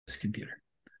this computer.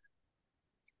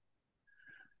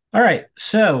 All right.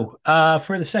 So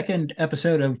for the second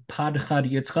episode of Pod Chad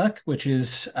Yitzchak, which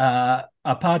is a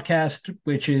podcast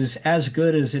which is as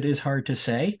good as it is hard to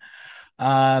say,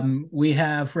 we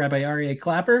have Rabbi Aryeh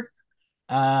Clapper.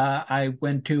 I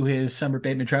went to his summer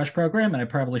Beit Midrash program, and I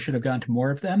probably should have gone to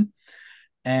more of them.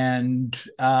 And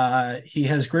he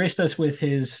has graced us with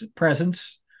his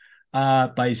presence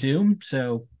by Zoom.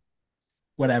 So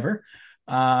whatever,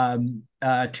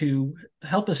 to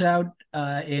help us out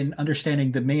in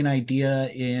understanding the main idea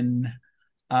in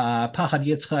Pachad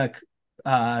Yitzchak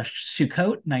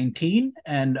Sukkot 19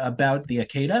 and about the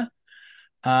Akedah.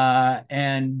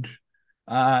 And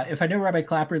if I know Rabbi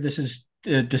Clapper, this is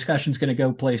the discussion's going to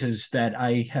go places that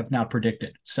I have not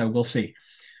predicted. So we'll see.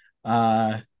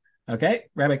 Okay,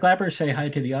 Rabbi Clapper, say hi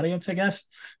to the audience, I guess.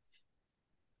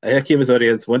 Hi, Akiva's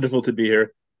audience. Wonderful to be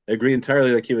here. I agree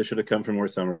entirely that Akiva should have come for more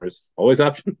summers. Always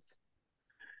options.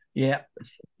 Yeah,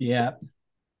 yeah.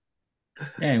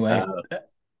 Anyway, Uh,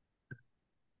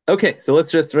 okay, so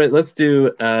let's do this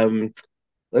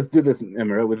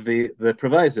Emra with the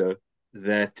proviso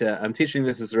that I'm teaching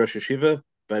this as Rosh Hashiva,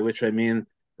 by which I mean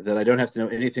that I don't have to know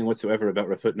anything whatsoever about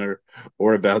Rafutner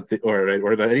or about or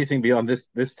about anything beyond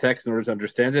this text in order to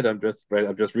understand it. I'm just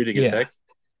reading a yeah. text,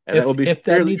 and that will If be if that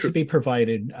fairly needs to true. be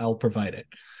provided, I'll provide it.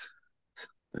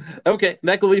 Okay,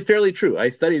 that will be fairly true. I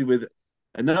studied with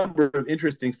a number of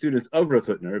interesting students of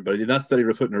Rafutner, but I did not study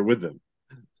Rafutner with them.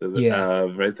 So, Yeah,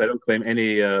 right, so I don't claim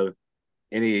any Masorah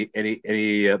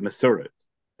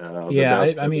yeah. I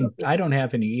about mean, this. I don't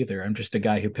have any either. I'm just a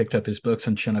guy who picked up his books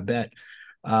on Shana Bet.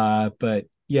 But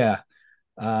yeah,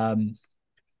 um,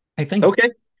 I think Okay,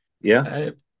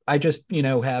 yeah, I just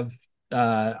have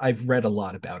I've read a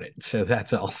lot about it, so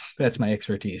that's all. That's my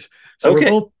expertise. So okay.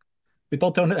 we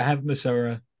both don't have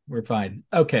Masora. We're fine.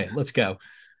 Okay, let's go.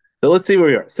 So let's see where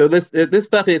we are. So this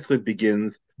basically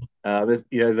begins, as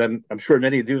I'm sure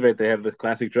many do, right? They have the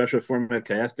classic Joshua format,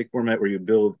 chiastic format, where you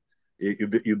build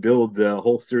a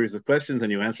whole series of questions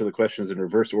and you answer the questions in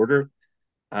reverse order.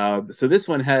 So this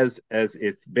one has as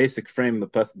its basic frame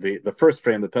the first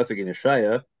frame, the pasuk in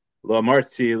Yeshaya, Lo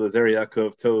Amarti Lazer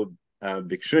Yaakov To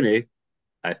Bikshuni.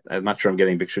 I'm not sure I'm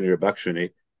getting Bikshuni or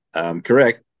Bakshuni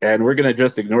correct, and we're going to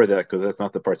just ignore that because that's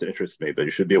not the part that interests me. But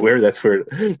you should be aware that's where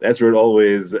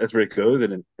it goes,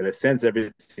 and in a sense,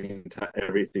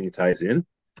 everything ties in.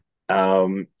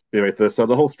 Right, so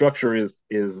the whole structure is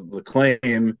the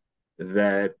claim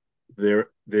that there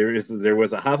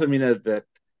was a havamina that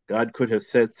God could have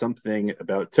said something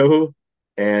about tohu,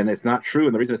 and it's not true.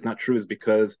 And the reason it's not true is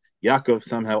because Yaakov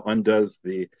somehow undoes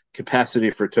the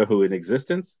capacity for tohu in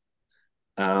existence.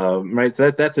 Right, so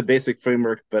that's a basic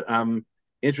framework, but I'm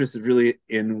interested really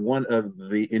in one of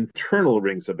the internal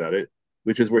rings about it,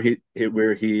 which is where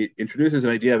he introduces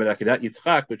an idea about Akedat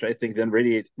Yitzchak, which I think then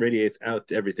radiates out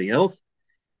to everything else.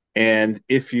 And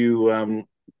if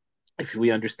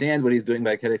we understand what he's doing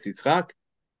by Akedat Yitzchak,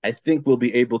 I think we'll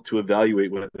be able to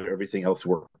evaluate whether everything else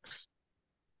works.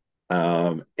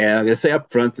 And I'm going to say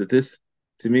up front that this,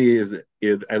 to me, is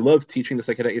I love teaching the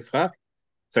Akedat Yitzchak,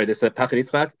 sorry, this Pachad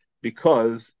Yitzchak,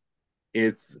 because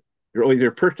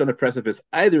you're perched on a precipice.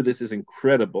 Either this is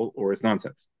incredible or it's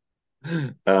nonsense,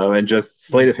 and just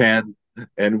sleight Yeah, of hand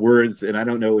and words. And I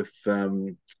don't know if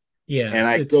yeah. and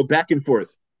I go It's back and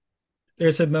forth.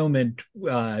 There's a moment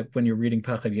when you're reading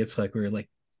Pachad Yitzchak where you're like,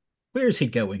 where is he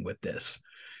going with this?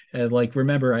 And like,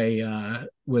 remember, I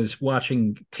was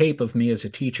watching tape of me as a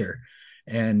teacher,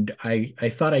 and I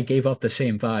thought I gave off the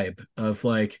same vibe of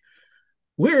like,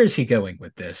 where is he going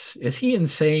with this? Is he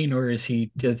insane, or does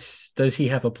he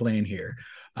have a plan here?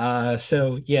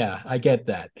 So yeah, I get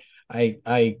that.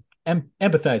 I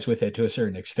empathize with it to a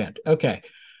certain extent. Okay.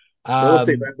 Well, we'll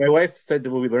see. Um, My wife said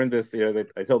that when we learned this, that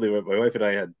I told you my wife and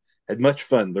I had much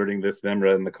fun learning this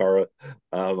memra in the car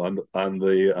on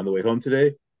the way home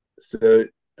today. So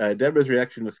Deborah's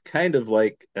reaction was kind of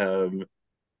like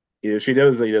she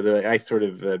knows that I sort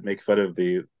of make fun of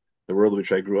the world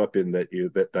which I grew up in,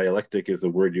 that dialectic is a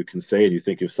word you can say and you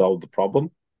think you've solved the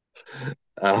problem.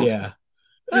 Um, yeah.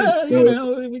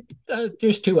 so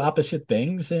There's two opposite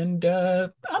things, and I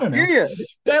don't yeah, know. yeah. And the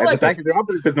fact Dialectic. that they're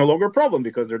opposite is no longer a problem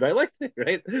because they're dialectic,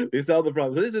 right? They solve the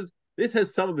problem. So this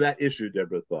has some of that issue,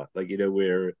 Deborah thought, like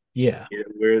Yeah.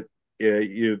 where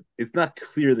it's not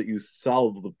clear that you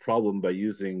solve the problem by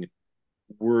using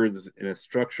words in a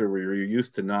structure where you're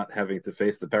used to not having to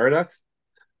face the paradox.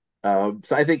 So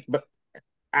I think, but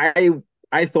I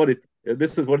I thought it.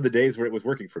 This is one of the days where it was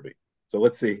working for me. So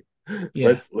let's see,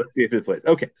 Yeah. let's see if it plays.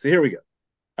 Okay, so here we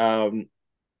go.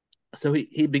 So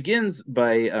he begins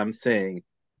by saying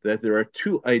that there are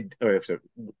two. Sorry,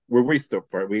 where we still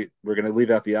part, we're going to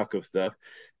leave out the Yaakov stuff.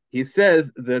 He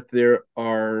says that there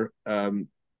are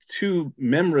two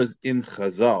memras in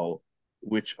Chazal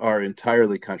which are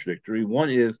entirely contradictory. One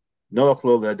is Noach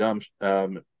lo l'adam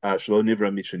shelo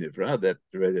nivra mishenivra, that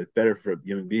right, it's better for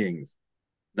human beings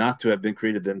not to have been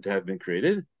created than to have been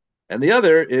created. And the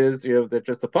other is, that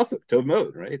just a pasuk, tov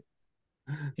mod, right?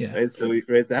 Yeah. Right. So,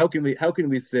 right. So how can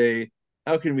we say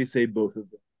both of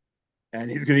them?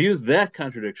 And he's going to use that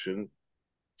contradiction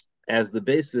as the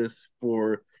basis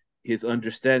for his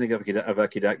understanding of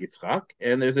Akedat Yitzchak.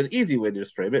 And there's an easy way to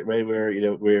just frame it, right?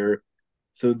 Where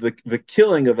so the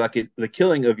killing of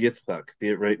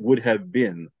Yitzchak, right, would have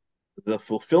been the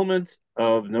fulfillment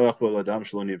of Noach Adam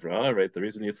Shelo Nivra, right? The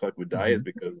reason Yitzchak would die is Mhm.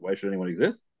 because why should anyone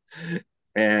exist?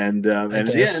 I And in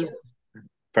the guess. end,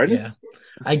 pardon? Yeah.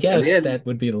 I And the guess end, that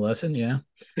would be the lesson. Yeah.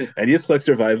 and Yitzchak's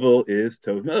survival is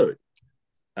Tov Mode.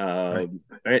 Right.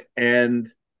 Right. And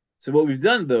so what we've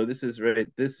done though, this is right,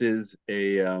 this is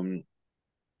a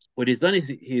what he's done is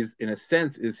he's in a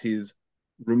sense is he's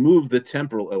removed the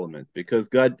temporal element because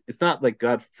God, it's not like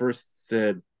God first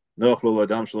said Noach lo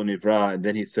adam shelo nivra and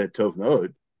then he said Tov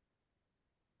Mode.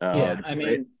 Yeah, I Right.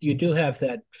 mean, you do have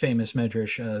that famous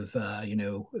medrash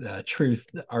of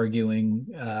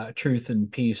truth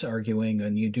and peace arguing,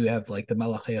 and you do have like the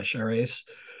Malachi Ashares,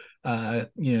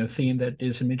 theme that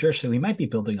is in midrash. So he might be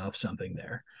building off something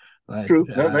there, but True.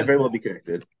 That might very well be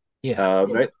connected. yeah,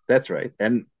 Right. That's right.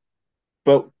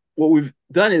 But what we've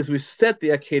done is we've set the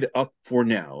Akeda up for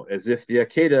now as if the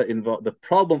Akeda involved the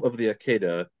problem of the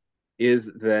Akeda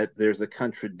is that there's a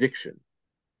contradiction,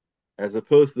 as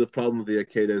opposed to the problem of the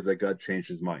Akeda is that God changed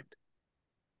his mind.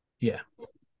 yeah,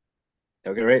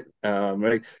 Okay, right?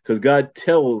 Right? Because God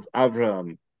tells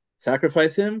Avram,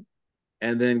 sacrifice him,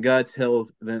 and then God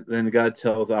tells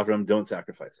Avram, don't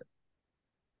sacrifice him.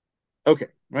 Okay,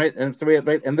 right? And so we have,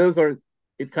 right, and those are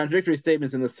contradictory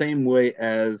statements in the same way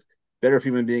as better for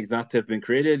human beings not to have been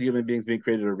created. Human beings being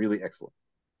created are really excellent.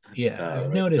 yeah. I've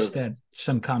Right. noticed So that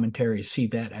some commentaries see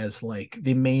that as like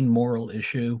the main moral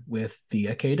issue with the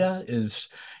Akeda is,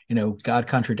 God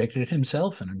contradicted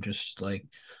himself, and I'm just like,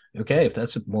 okay, if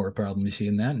that's a more problem you see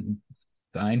in that,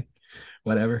 fine,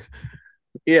 whatever.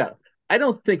 yeah, I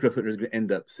don't think Rav is going to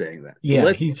end up saying that. So Yeah,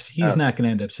 let's he's not going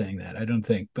to end up saying that, I don't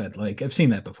think. But like, I've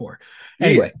seen that before. yeah.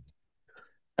 Anyway,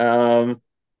 Um,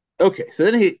 okay, so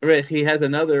then he has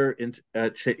another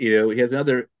he has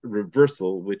another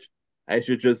reversal which I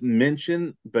should just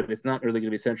mention, but it's not really going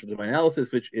to be central to my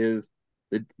analysis, which is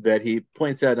that he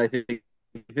points out. I think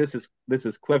this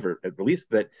is clever, at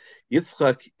least that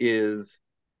Yitzchak is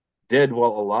dead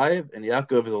while alive and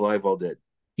Yaakov is alive while dead.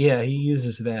 yeah, he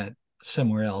uses that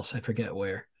somewhere else. I forget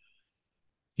where.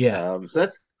 Yeah, So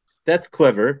that's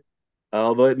clever,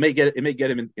 although it may get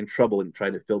him in trouble in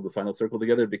trying to fill the final circle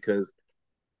together because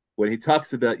when he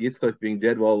talks about Yitzchak being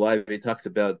dead while alive, he talks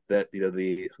about that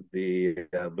the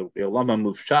Olam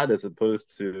Mufshat as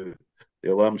opposed to the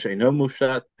Olam Sheino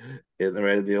Mufshat.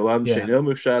 Right, the Olam yeah, Sheino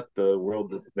Mufshat, the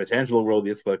world, the tangible world,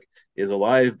 Yitzchak is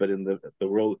alive, but in the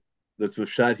world that's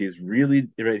Mufshat, he's really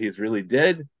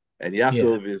dead, and yeah,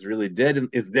 Yaakov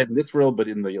is dead in this world, but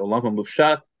in the Olam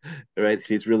Mufshat, right,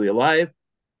 he's really alive.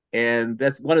 And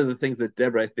that's one of the things that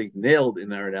Deborah, I think, nailed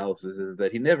in our analysis is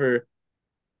that he never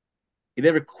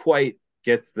quite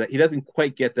gets that. He doesn't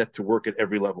quite get that to work at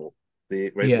every level.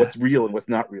 Right, yeah. what's real and what's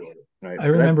not real. Right, I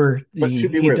so that's remember what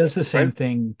should be he aware of that. does the same Right?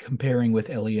 thing comparing with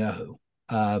Eliyahu,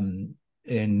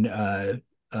 in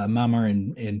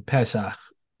Mamar in Pesach.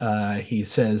 He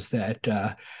says that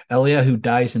Eliyahu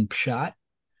dies in Pshat,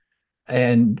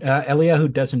 and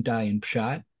Eliyahu doesn't die in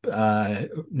Pshat.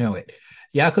 No, it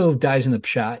Yaakov dies in the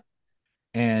Pshat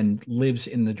and lives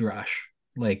in the Drash,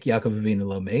 like Yaakov Avinu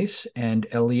lo meis, and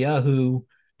Eliyahu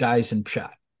dies in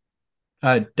Pshat.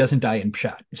 Doesn't die in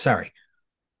Pshat. Sorry.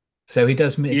 So he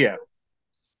does make Yeah.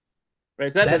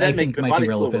 Right. So that that. I that make think the might be body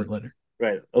still relevant work. later.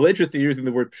 Right. Well, interesting using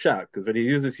the word pshat because what he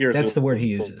uses here is That's the the word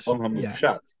he olam uses. Yeah,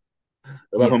 hamufshat.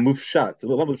 The olam yeah, hamufshat. So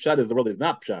the olam hamufshat is the world is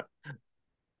not pshat.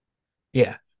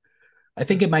 yeah. I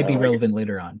think it might be I guess, relevant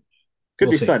later on. could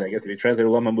We'll be see. fun, I guess, if you translate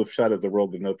olam hamufshat as the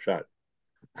world with no pshat.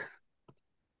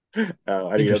 I do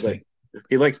but Interesting.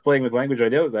 he likes playing with language. I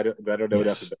know. I don't know enough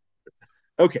Yes. about.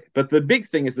 Okay, but the big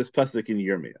thing is this pasuk in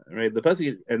Yirmiyah, right? The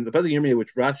pasuk in Yirmiyah,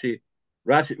 which Rashi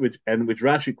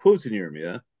quotes in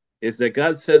Yirmiyah, is that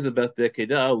God says about the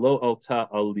Kedah lo alta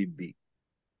al libi,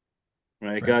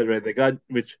 right? Right.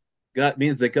 Which God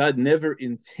means that God never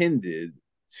intended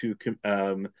to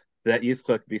that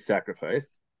Yitzchak be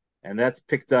sacrificed, and that's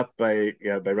picked up by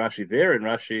Rashi there, and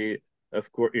Rashi of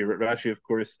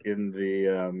course in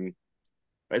the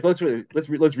Right. So let's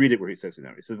read it where he says it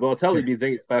now. He says, "V'atali Sure.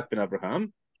 bizei Yitzchak ben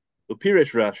Abraham,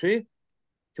 u'pirish Rashi,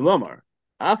 kilomar,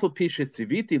 afal pi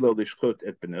shetziviti lo lishchot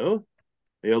et beno,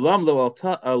 ve'olam lo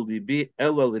alta al libi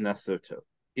ela linasoto."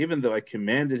 Even though I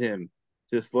commanded him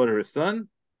to slaughter his son,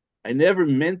 I never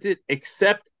meant it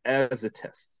except as a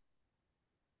test.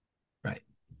 Right.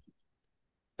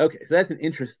 Okay, so that's an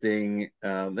interesting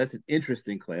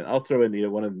claim. I'll throw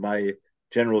in one of my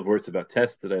general words about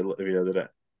tests that I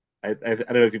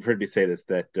don't know if you've heard me say this,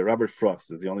 that Robert Frost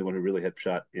is the only one who really had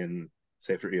shot in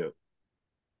Sefer Iyov.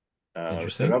 So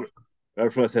Interesting.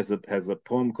 Robert Frost has a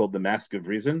poem called "The Mask of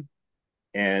Reason,"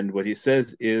 and what he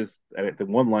says is the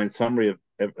one line summary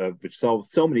of which solves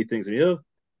so many things in Iyov.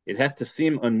 It had to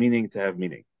seem unmeaning to have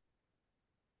meaning.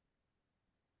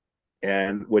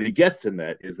 And what he gets in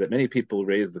that is that many people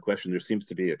raise the question there seems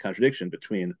to be a contradiction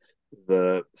between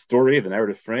the story, the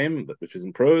narrative frame, which is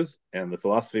in prose, and the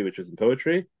philosophy, which is in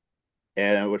poetry.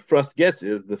 And what Frost gets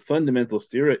is the fundamental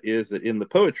stira is that in the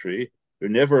poetry, you're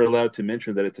never allowed to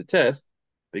mention that it's a test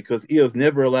because Eov's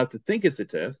never allowed to think it's a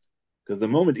test because the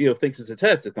moment Eov thinks it's a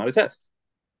test, it's not a test.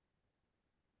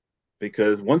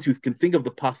 Because once you can think of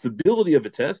the possibility of a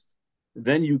test,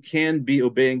 then you can be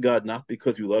obeying God not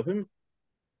because you love him,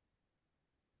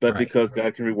 but Right. because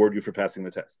God can reward you for passing the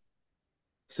test.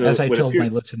 So As I what told my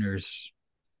appears, listeners,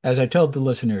 as I told the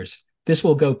listeners, this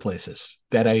will go places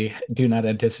that I do not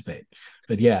anticipate.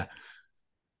 But yeah,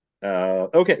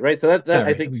 okay, right. So that I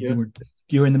sorry, think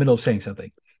you were in the middle of saying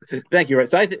something. thank you. Right.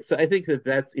 So I think that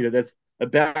that's a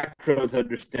background to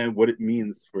understand what it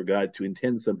means for God to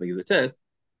intend something as a test.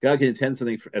 God can intend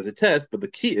something as a test, but the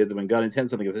key is that when God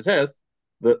intends something as a test,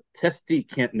 the testee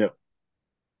can't know.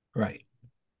 Right.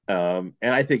 And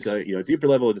I think deeper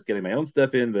level, just getting my own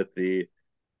step in that the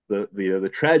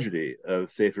tragedy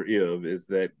of Sefer Eov is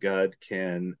that God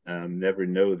can never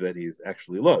know that he's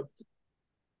actually loved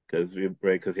because he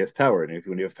has power, and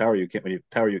when you have power, you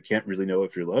can't really know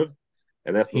if you're loved,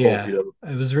 and that's the whole Yeah.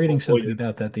 I was reading whole point something is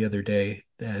about that the other day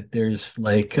that there's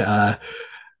like a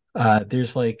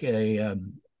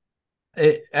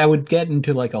I would get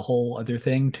into like a whole other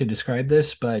thing to describe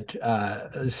this, but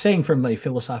saying from a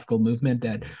philosophical movement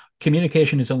that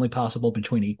communication is only possible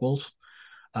between equals,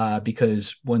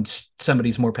 because once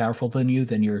somebody's more powerful than you,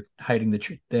 then you're hiding the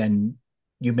truth, then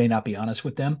you may not be honest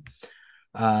with them.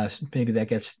 So maybe that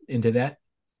gets into that.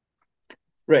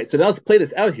 right. So now let's play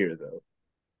this out here, though.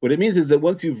 What it means is that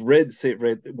once you've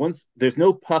once there's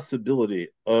no possibility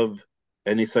of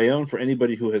an isayon for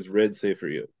anybody who has read Sefer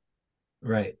Eov.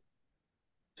 Right.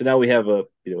 So now we have I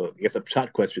guess a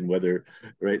shot question whether,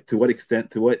 right, to what extent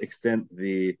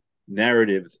the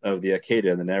narratives of the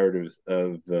Akedah and the narratives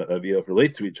of Eov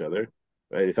relate to each other,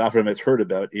 right? If Avram has heard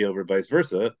about Eov or vice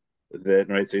versa, then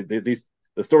right, so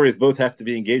the stories both have to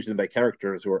be engaged in by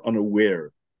characters who are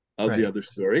unaware of the Right. other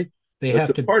story. They But have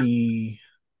so to part be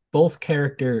both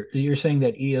character. You're saying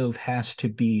that Eov has to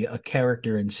be a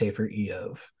character in Sefer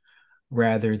Eov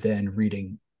rather than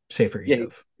reading Sefer yeah,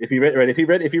 Eov. if he read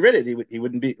it, he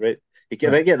wouldn't be right. He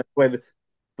can Right. again. That's why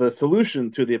the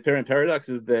solution to the apparent paradox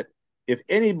is that if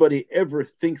anybody ever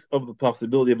thinks of the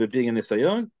possibility of it being an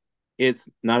isayon, it's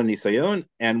not an isayon.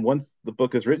 And once the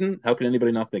book is written, how can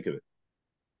anybody not think of it?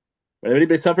 When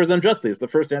anybody suffers unjustly, it's the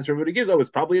first answer everybody gives. Oh, it's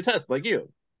probably a test, like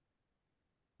you.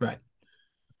 Right.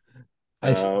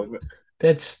 I see. Uh,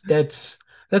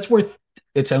 That's worth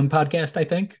its own podcast, I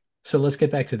think. So let's get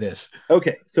back to this.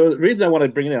 okay, so the reason I want to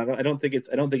bring it out, I don't think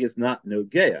it's not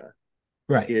Nogea,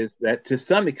 Right. is that to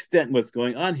some extent what's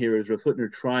going on here is Rav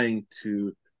Hutner trying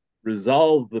to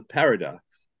resolve the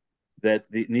paradox that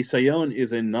the Nisayon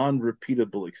is a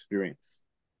non-repeatable experience.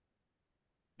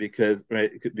 Because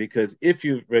if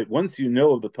you once you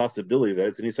know of the possibility that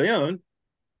it's a Nisayon,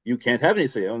 you can't have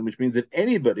Nisayon, which means that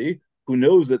anybody who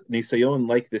knows that Nisayon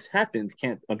like this happened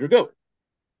can't undergo it.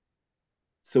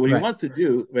 So what he Right. wants to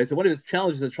do, right? So one of his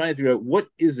challenges is trying to figure out what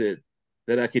is it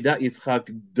that Akedat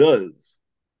Yitzchak does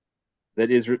that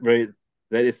is right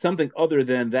that is something other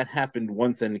than that happened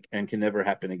once and can never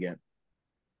happen again.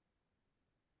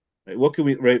 Right? What can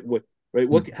we right what right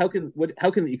what Hmm. how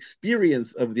can the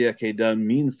experience of the Akedah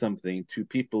mean something to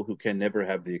people who can never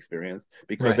have the experience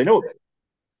because they Right. know about it?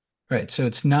 Right. So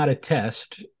it's not a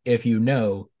test if you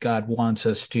know God wants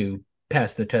us to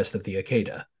pass the test of the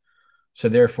Akeda. So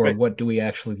therefore, Right? what do we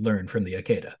actually learn from the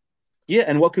Akeda? Yeah,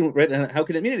 and what can right and how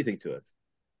can it mean anything to us?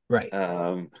 Right.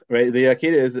 Right, the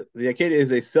Akedah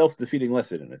is a self-defeating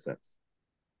lesson in a sense.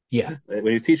 Yeah. Right?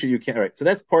 When you teach it, you can't. Right, so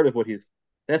that's part of what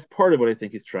I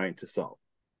think he's trying to solve.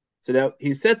 So now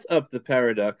he sets up the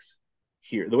paradox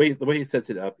here. The way he sets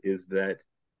it up is that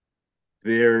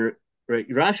there right,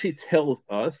 Rashi tells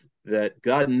us that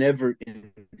God never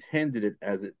intended it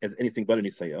as anything but a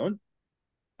nisayon,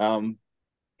 um,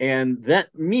 and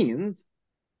that means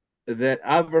that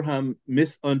Abraham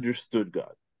misunderstood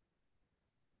God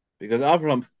because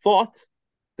Abraham thought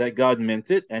that God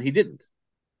meant it, and he didn't.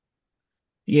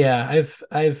 Yeah,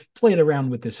 I've played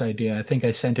around with this idea. I think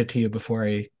I sent it to you before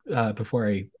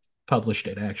I published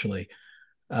it actually.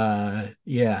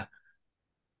 Yeah.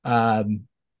 Um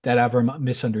that Avram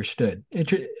misunderstood.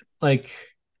 Like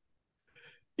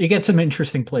you get some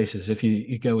interesting places if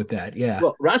you go with that. Yeah.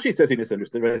 Well, Rashi says he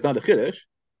misunderstood, right? It's not a chiddush,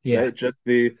 Yeah. right? Just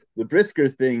the Brisker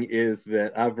thing is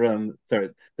that Avram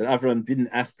didn't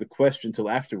ask the question till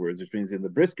afterwards, which means in the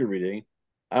Brisker reading,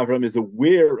 Avram is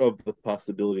aware of the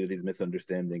possibility that he's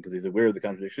misunderstanding because he's aware of the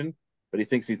contradiction, but he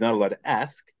thinks he's not allowed to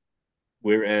ask.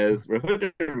 Whereas Rav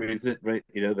Hutner reads it, right,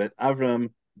 that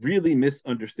Avram really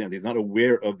misunderstands. He's not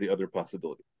aware of the other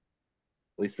possibility,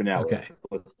 at least for now. Okay.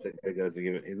 Let's take it as a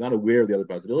given. He's not aware of the other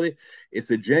possibility.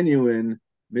 It's a genuine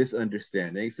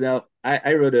misunderstanding. So now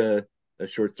I wrote a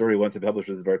short story once I published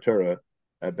with Vartura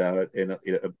about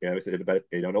about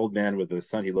an old man with a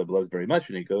son he loves very much,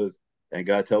 and he goes and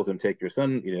God tells him, take your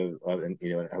son, and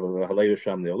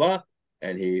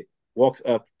and he walks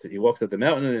up the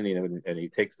mountain, and and he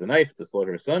takes the knife to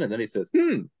slaughter his son, and then he says,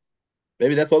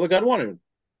 maybe that's all that God wanted.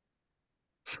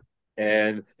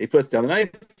 And he puts down the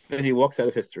knife and he walks out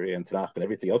of history and Tanakh and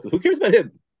everything else. Who cares about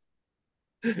him?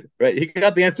 Right? He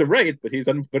got the answer right, but he's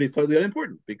totally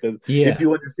unimportant because if Yeah.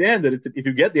 you understand that, if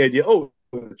you get the idea, oh,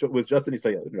 it was just an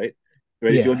Isayan, right?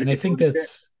 Right? Yeah. And I If you think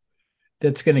understand,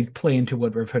 that's going to play into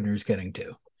what Rav Hutner is getting to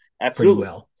pretty absolutely.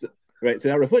 well. So, right. So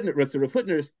now Rav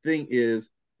Hutner's thing is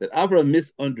that Avraham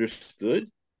misunderstood,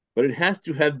 but it has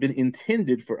to have been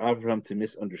intended for Avraham to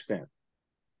misunderstand.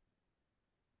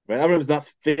 Right? Avraham is not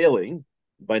failing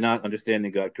by not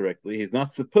understanding God correctly. He's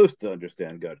not supposed to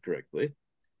understand God correctly.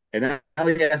 And now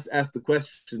he has to ask the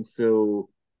question, so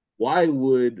why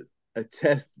would a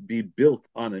test be built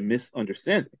on a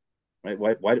misunderstanding? Right?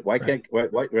 Why Right. can't,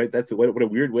 right? That's what a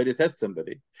weird way to test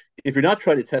somebody. If you're not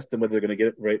trying to test them whether they're going to get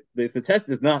it right, if the test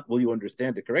is not, will you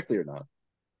understand it correctly or not?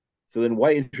 So then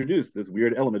why introduce this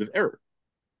weird element of error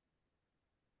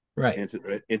Right.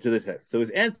 into the test? So his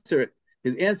answer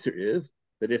is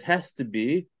that it has to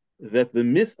be that the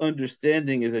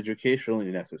misunderstanding is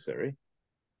educationally necessary,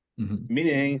 Hmm.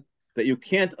 meaning that you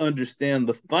can't understand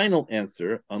the final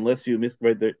answer unless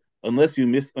unless you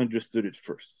misunderstood it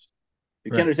first. You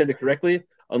can't Right. understand it correctly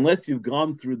unless you've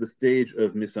gone through the stage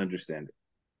of misunderstanding.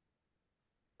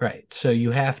 Right. So you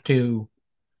have to,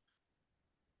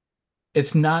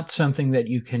 it's not something that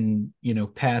you can,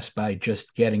 pass by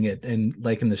just getting it. And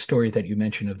like in the story that you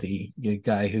mentioned of the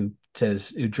guy who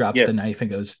drops the Yes. knife and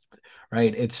goes,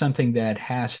 right. It's something that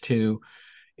has to,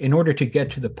 in order to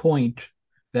get to the point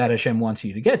that Hashem wants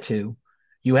you to get to,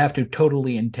 you have to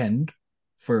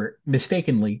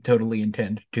mistakenly totally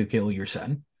intend to kill your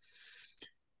son,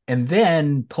 and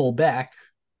then pull back,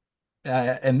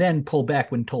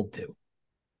 when told to.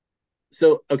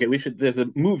 So okay, there's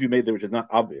a move you made there which is not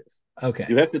obvious. Okay.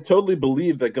 You have to totally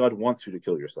believe that God wants you to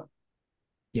kill your son.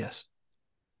 Yes.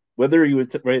 Whether you would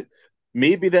right,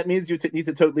 maybe that means you need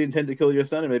to totally intend to kill your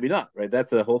son, and maybe not. Right,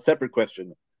 that's a whole separate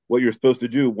question. What you're supposed to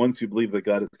do once you believe that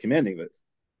God is commanding this.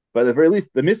 But at the very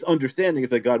least, the misunderstanding is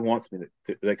that God wants me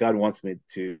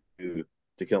to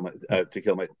kill my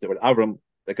Avram,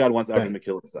 that God wants Avram Right. to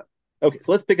kill his son. Okay,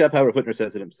 so let's pick up how Rav Hutner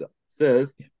says it himself. It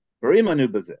says, Yeah.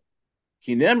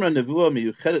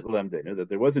 that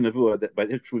there was a nevuah that by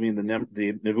which we mean the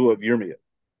nevuah of Yirmiyah.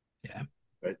 Yeah.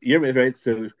 Right? Yirmiyah, right?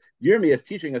 So Yirmiyah is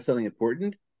teaching us something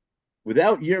important.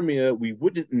 Without Yirmiyah, we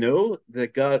wouldn't know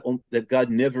that God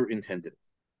never intended it.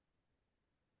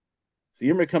 So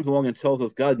Yirmiyah comes along and tells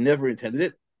us God never intended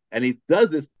it, and he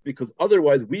does this because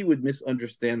otherwise we would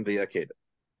misunderstand the Akedah.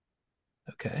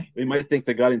 Okay. We might think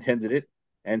that God intended it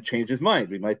and change his mind.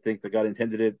 We might think that God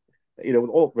intended it, with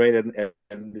all right,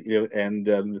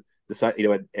 decide,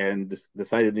 and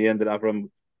decided in the end that Avram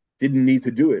didn't need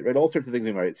to do it, right? All sorts of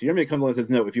things. Right. So Yirmiyah comes along and says,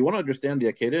 no, if you want to understand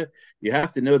the Akedah, you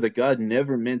have to know that God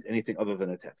never meant anything other than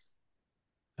a test.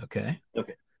 Okay.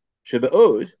 Okay.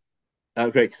 Shebe'od,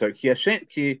 great. Sorry.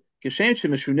 Kishem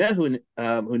shemishunehu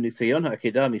nisayon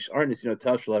ha'akedah mishar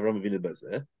nisyonotav shel Avram Avinu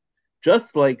bazeh.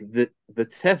 Just like the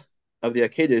test of the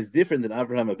Akedah is different than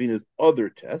Avraham Avinu's other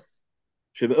tests,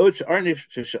 because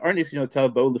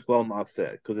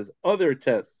his other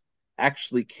tests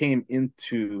actually came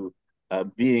into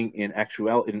being in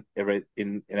actuality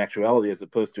as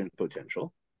opposed to in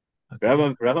potential. Okay.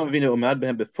 And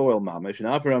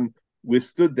Avraham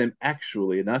withstood them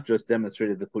actually, and not just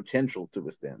demonstrated the potential to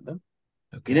withstand them.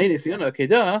 Okay.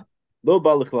 lo ba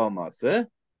l'chlal maseh,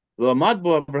 lo amad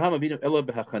bo Avraham Avinu ela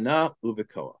behachana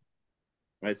uvekoach.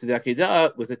 Right. So the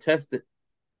Akedah was a test that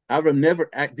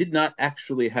Avram did not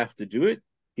actually have to do it.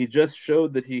 He just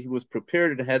showed that he was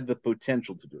prepared and had the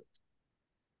potential to do it.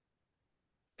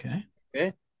 Okay.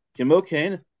 Okay.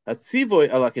 Kimokain, Hatzivoy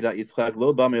al Akedah Yitzchak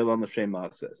lo ba me'olam l'shem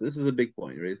ma'aseh. So this is a big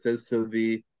point, right? It says so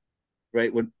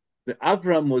when the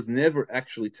Avram was never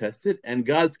actually tested, and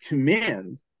God's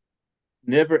command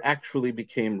never actually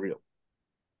became real.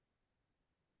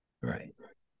 Right.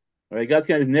 Right? God's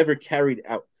command is never carried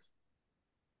out.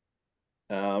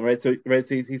 So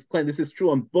he's claiming this is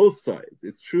true on both sides.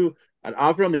 It's true on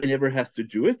Avram, he never has to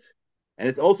do it, and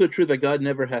it's also true that God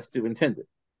never has to intend it.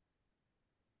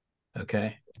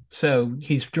 Okay. So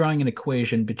he's drawing an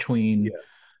equation between Yeah.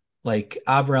 like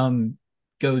Avram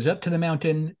goes up to the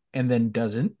mountain and then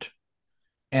doesn't,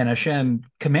 and Hashem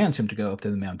commands him to go up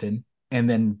to the mountain and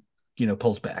then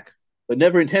pulls back. But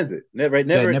never intends it. Never, right?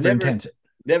 God Never, never never, intends it.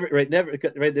 never, right? Never,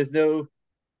 right? There's no,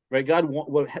 right?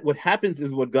 What happens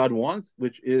is what God wants,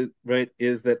 which is right,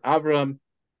 is that Avram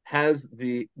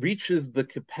reaches the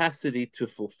capacity to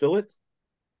fulfill it,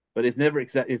 but it's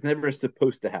never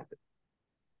supposed to happen.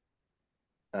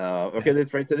 Okay, Okay.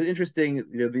 that's right. So it's interesting.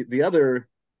 The other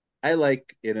I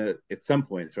like at some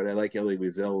points, right? I like Elie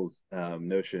Wiesel's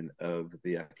notion of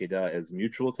the Akedah as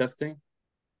mutual testing,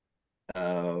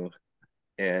 uh,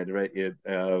 and right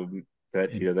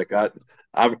that And that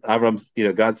Avram's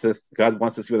God says God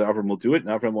wants to see whether Avram will do it, and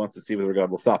Avram wants to see whether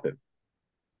God will stop him.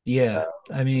 yeah,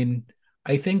 I mean,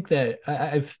 I think that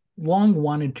I've long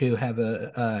wanted to have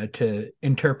to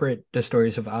interpret the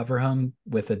stories of Avraham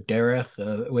with a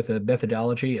derech, with a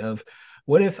methodology of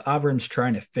what if Avram's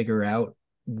trying to figure out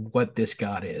what this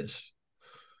God is.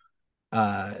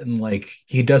 And like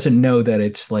he doesn't know that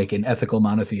it's like an ethical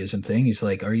monotheism thing. He's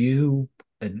like, are you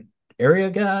an area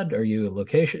god? Are you a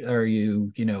location? Are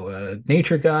you, a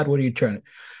nature god? What are you trying to?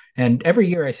 And every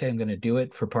year I say I'm going to do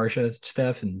it for Parsha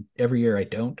stuff, and every year I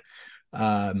don't.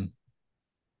 Um,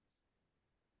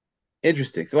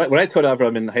 Interesting. So when I taught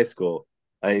Avram in high school,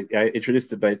 I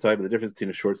introduced it by talking about the difference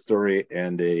between a short story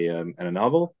and a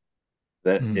novel.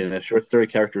 That mm, in a short story,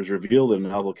 character is revealed, and a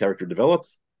novel character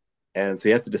develops. And so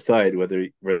you have to decide whether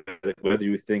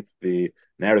you think the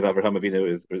narrative of Avraham Avinu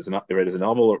is not read as a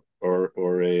novel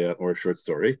or a short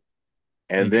story.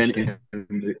 And then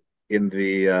interesting. in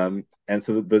the and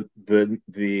so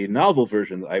the novel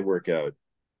version that I work out,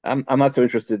 I'm not so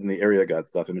interested in the area God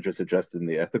stuff. I'm interested just in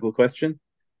the ethical question.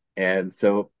 And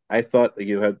so I thought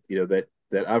that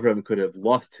that Avraham could have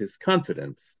lost his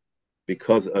confidence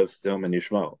because of Sdom and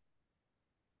Yishmael.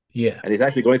 Yeah. And he's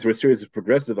actually going through a series of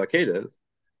progressive Akedas,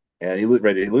 and he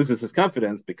loses his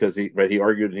confidence because he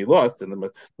argued and he lost. And the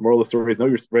moral of the story is no,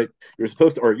 you're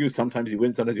supposed to argue. Sometimes you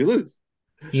win, sometimes you lose.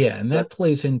 Yeah. And But that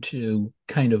plays into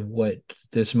kind of what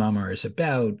this Mamar is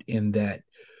about, in that,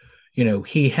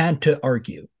 he had to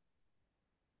argue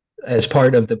as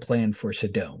part of the plan for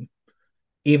Sodom,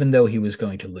 even though he was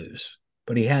going to lose.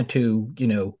 But he had to,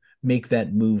 make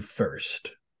that move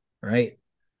first, right?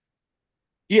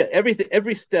 yeah,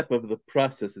 every step of the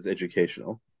process is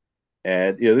educational.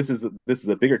 And this is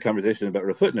a bigger conversation about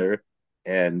Rav Hutner,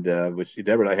 and which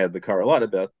Deborah and I had the car a lot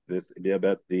about this idea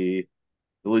about the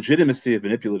legitimacy of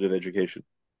manipulative education.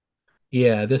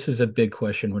 Yeah, this is a big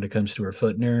question when it comes to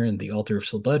Footner and the altar of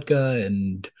Slobodka,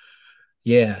 and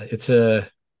yeah, it's a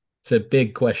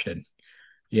big question.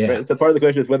 Yeah, Right. So part of the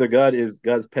question is whether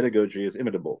God's pedagogy is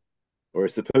imitable or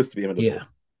is supposed to be imitable. yeah,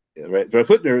 Yeah, right. Rav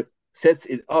Hutner sets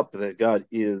it up that God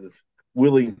is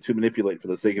willing to manipulate for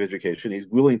the sake of education. He's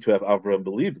willing to have Avram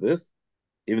believe this,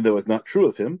 even though it's not true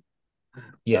of him.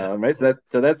 yeah, Right.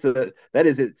 That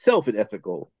is itself an yeah.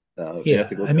 ethical I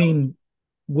challenge. mean,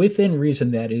 within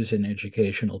reason, that is an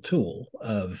educational tool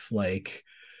of like,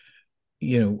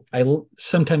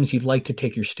 sometimes you'd like to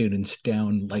take your students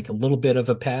down like a little bit of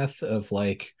a path of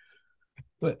like,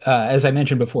 as I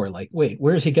mentioned before, like, wait,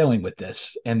 where is he going with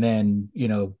this? And then,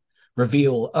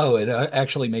 reveal, oh, it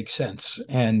actually makes sense.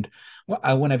 And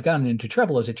when I've gotten into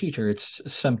trouble as a teacher, it's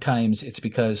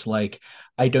because like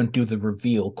I don't do the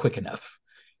reveal quick enough.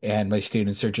 And my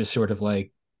students are just sort of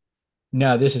like,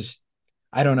 no,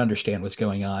 I don't understand what's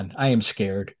going on. I am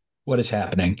scared. What is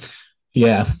happening?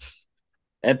 Yeah.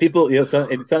 And people,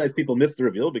 sometimes people miss the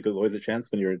reveal because always a chance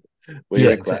when you're Yeah,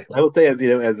 in class. I exactly. would say,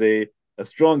 as a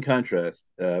strong contrast,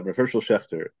 Herschel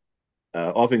Schechter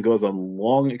often goes on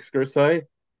long excursi,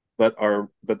 but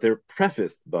they're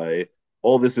prefaced by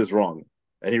all this is wrong,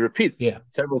 and he repeats Yeah.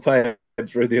 several times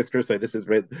for the excursi, this is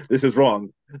right, this is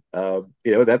wrong.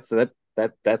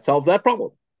 That solves that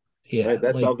problem, Yeah. right?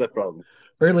 That Like solves that problem.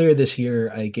 earlier this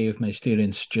year, I gave my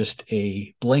students just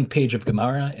a blank page of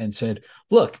Gemara and said,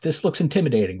 "Look, this looks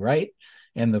intimidating, right?"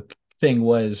 And the thing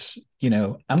was, I'm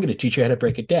going to teach you how to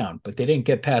break it down, but they didn't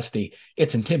get past the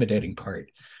 "it's intimidating"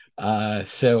 part.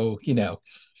 So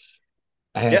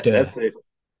I had Yeah, to,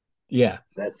 yeah.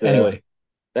 that's Anyway,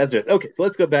 that's it. Okay, so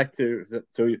let's go back to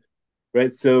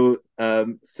right. So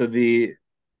the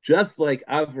just like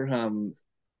Abraham's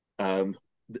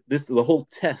this the whole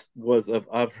test was of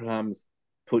Abraham's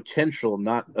potential,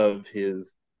 not of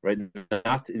his right,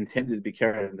 not intended to be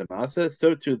carried into Masa.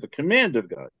 So too, the command of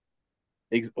God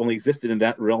only existed in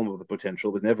that realm of the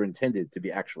potential, was never intended to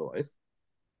be actualized.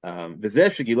 V'zeh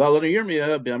shegilah lanu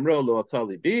Yirmiyah be'amro lo ata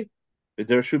libi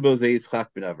v'dershu bo ze Yitzchak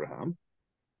ben Avraham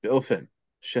באופן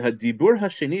שהדיבור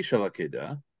השני של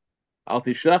העקדה, אל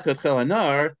תשלח את חיל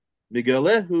הנער,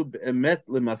 מגלהו באמת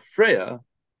למפרע,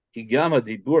 כי גם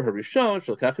הדיבור הראשון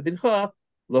של קח את בנך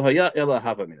לא היה אלא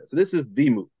הווה מינא. So this is the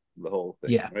move, the whole thing,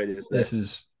 yeah, right? Is that this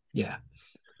is, yeah,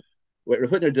 what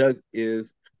Rav Hutner does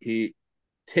is he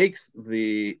takes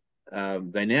the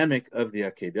dynamic of the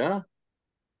Akedah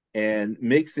and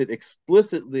makes it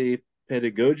explicitly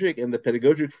pedagogic, and the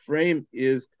pedagogic frame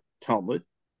is Talmud.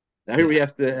 Now here we yeah,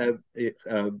 have to have,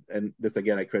 and this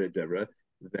again I credit Deborah,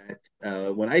 that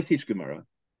when I teach Gemara,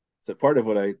 so part of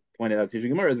what I point out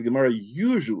teaching Gemara is Gemara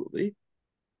usually,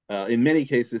 in many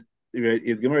cases, right,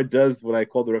 is Gemara does what I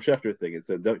call the Rav Shechter thing. It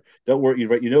says, don't worry,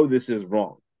 right, this is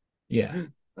wrong. yeah,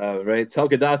 Right? Tel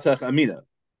Kedatach Amina.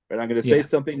 Right? I'm going to say yeah,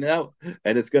 something now,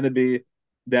 and it's going to be,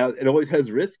 now it always has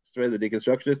risks, right? The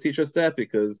deconstructionists teach us that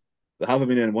because the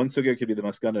Havamina in one sugya could be the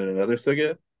Maskana in another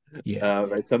sugya. yeah,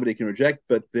 Right? Somebody can reject,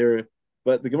 but the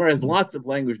Gemara has lots of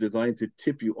language designed to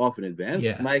tip you off in advance.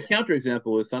 yeah, My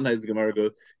counterexample is sometimes the Gemara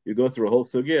you go through a whole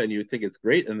sugya and you think it's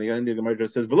great, and the end of the Gemara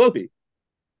just says velopi.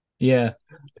 yeah.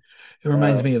 It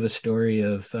reminds Uh, me of a story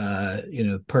of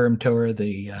Purim Torah,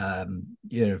 the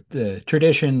the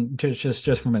tradition,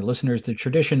 just for my listeners, the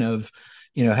tradition of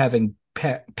having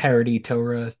parody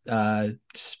Torah yeah,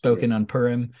 spoken on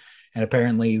Purim. And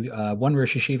apparently one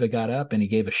Rosh Hashiva got up and he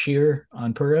gave a shir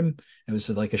on Purim. It was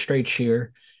like a straight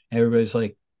shir, and everybody's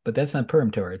like, "But that's not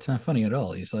Purim Torah. It's not funny at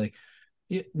all." He's like,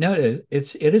 "No,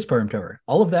 it is Purim Torah.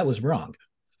 All of that was wrong."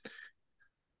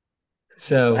 I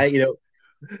So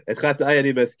at Chat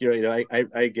Ayani Beskira,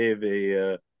 I gave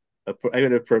I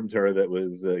got a perm Torah that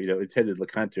was intended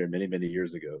Lakanter many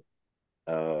years ago.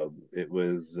 It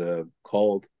was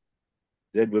called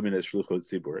Dead Women as Shluchot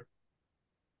Sibur.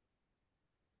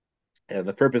 And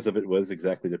the purpose of it was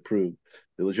exactly to prove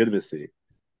the legitimacy.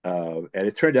 And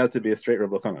it turned out to be a straight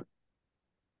Rebbe Chanan,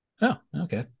 oh,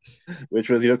 okay. which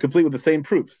was complete with the same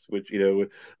proofs, which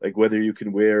like whether you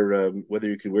can wear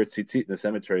tzitzit in a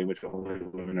cemetery in which only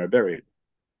women are buried,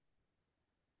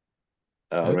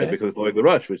 right? Okay. Because like the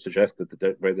rush, which suggests that the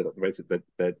dead, right,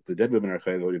 that the dead women are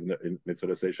chayil even in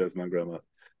mitzvah seishas mangrama,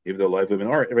 even though live women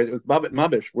are. Right? It was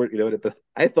mabish. But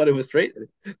I thought it was straight.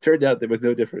 It turned out there was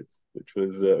no difference, which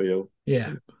was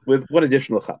Yeah. with one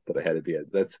additional chap that I had at the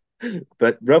end.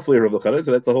 But roughly a Rav,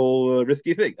 so that's a whole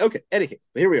risky thing. Okay, any case,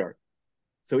 so here we are.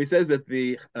 So he says that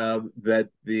the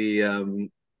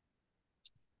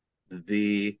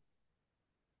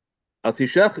Al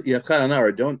tishach yachal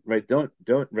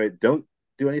don't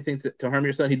do anything to harm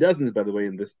your son. He doesn't, by the way,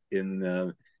 in this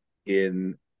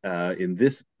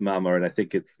mamar, and I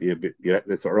think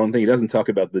it's our own thing. He doesn't talk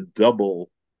about the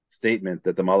double statement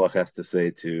that the malach Yeah. has to say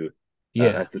to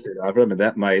Avram, and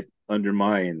that might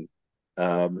undermine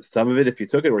some of it if you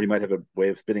took it, or he might have a way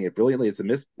of spinning it brilliantly. It's a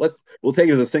miss. We'll take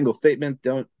it as a single statement.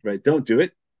 Don't do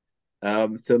it.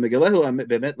 So Megalehu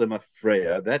Bemet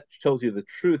Lemafreya, that tells you the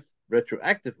truth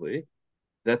retroactively,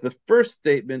 that the first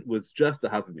statement was just a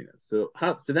Havamina. So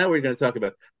now we're going to talk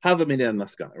about Havamina and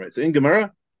Maskana, right? So in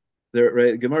Gemara,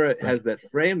 Gemara Right. has that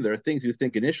frame. There are things you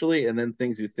think initially and then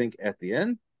things you think at the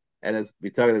end. And as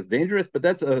we talk, that's dangerous, but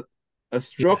that's a Yeah.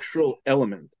 structural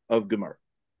element of Gemara.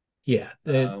 Yeah.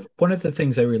 One of the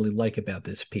things I really like about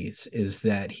this piece is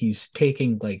that he's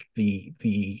taking like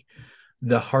the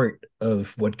heart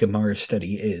of what Gemara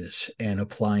study is and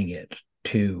applying it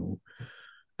to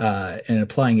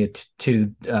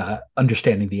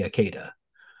understanding the Akeda.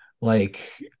 Like,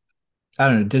 I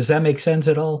don't know, does that make sense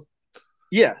at all?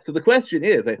 Yeah. So the question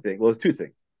is, I think, well, there's two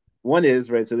things. One is,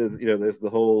 right, so there's the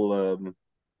whole,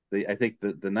 I think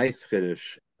the nice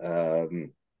Kiddush,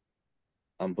 I'm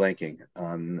blanking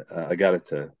on, I got it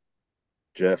to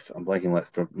Jeff. I'm blanking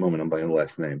for a moment. I'm blanking the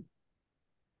last name.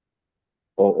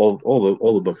 All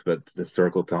the books about the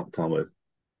historical Talmud.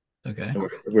 Okay. And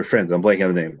we're friends. I'm blanking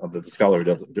on the name of the scholar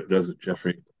who does it,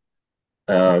 Jeffrey.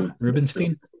 Um,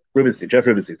 Rubenstein. Rubenstein, Jeff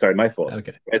Rubenstein. Sorry, my fault.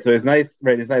 Okay. Right, so it's nice,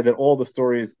 right? It's nice that all the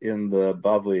stories in the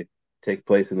Bavli take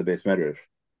place in the Beis Medrash.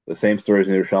 The same stories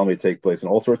in the Yerushalmi take place in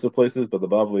all sorts of places, but the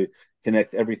Bavli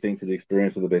connects everything to the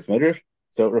experience of the Beis Medrash.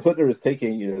 So Rav Hutner is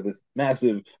taking, this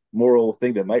massive moral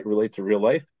thing that might relate to real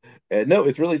life, and no,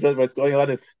 it's really just what's going on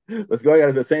is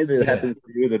the same thing that Yeah. happens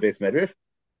to you in the Beis Medrash.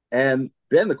 And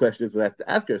then the question is, we have to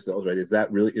ask ourselves, right?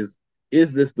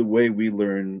 Is this the way we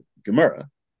learn Gemara?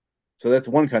 So that's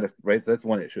one kind of right. That's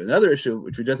one issue. Another issue,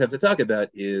 which we just have to talk about,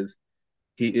 is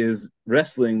he is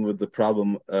wrestling with the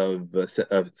problem of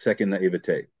second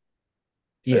naivete. Right?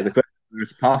 The Yeah. question whether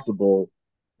it's possible,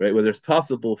 right? Whether it's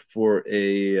possible for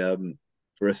a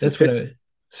That's what sophisticate, I.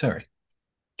 Sorry.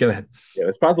 Go ahead. yeah,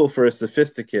 it's possible for a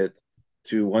sophisticate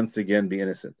to once again be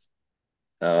innocent.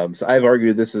 So I've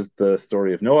argued this is the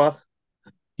story of Noah,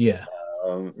 Yeah.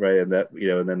 right? And that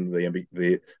and then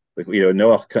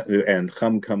Noah and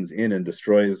Chum comes in and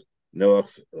destroys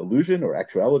Noah's illusion or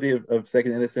actuality of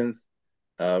second innocence.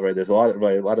 Right, there's a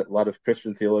lot of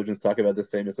Christian theologians talk about this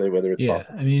famously, whether it's Yeah.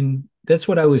 possible. I mean, that's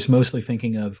what I was mostly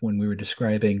thinking of when we were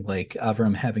describing like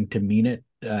Avram having to mean it,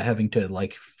 having to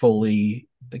like fully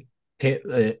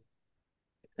uh,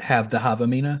 have the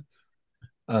Havamina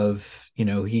of,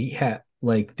 he had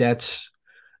like that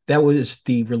was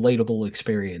the relatable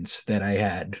experience that I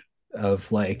had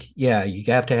of like, yeah, you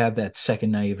have to have that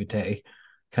second naivete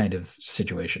kind of So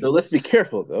situation. let's be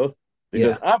careful though,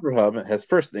 because Yeah. Abraham has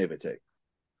first naivete,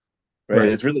 right? Right.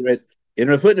 It's really right in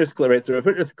Rav Hutner's claim, right? So Rav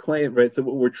Hutner's claim, right? So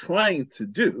what we're trying to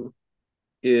do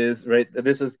is right.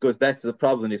 Goes back to the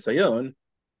problem in Isayon,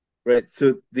 right?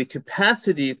 So the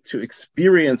capacity to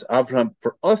experience Abraham,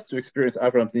 for us to experience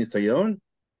Abraham's Nisayon,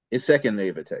 is second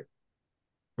naivete,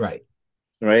 Right.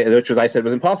 right? Which, as I said,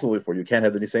 was impossible before. You can't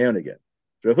have the Nisayon again.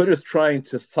 So Rav Hutner is trying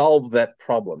to solve that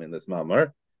problem in this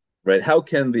Mamar, right? How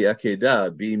can the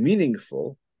Akedah be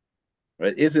meaningful,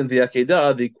 right? Isn't the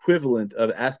Akedah the equivalent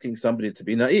of asking somebody to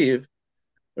be naive,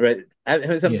 right?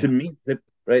 Having something to Yeah. meet the,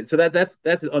 right? So that's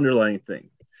the underlying thing,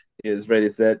 is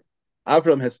that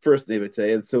Avram has first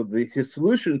naivete, and so his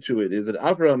solution to it is that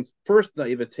Avram's first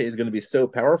naivete is going to be so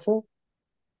powerful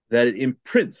that it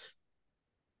imprints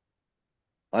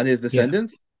on his Yeah.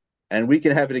 descendants, and we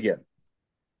can have it again.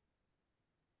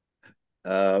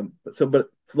 So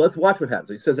let's watch what happens.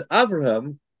 He says that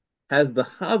Avraham has the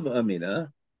Hava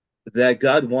Amina that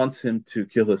God wants him to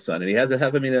kill his son, and he has a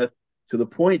Hava Amina to the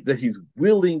point that he's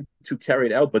willing to carry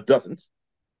it out, but doesn't.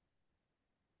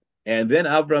 And then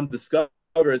Avram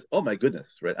discovers, oh my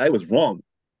goodness, right? I was wrong,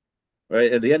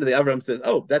 right? At the end of the Avram says,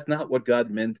 oh, that's not what God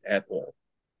meant at all.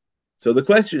 So the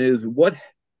question is,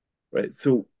 right?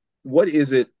 So what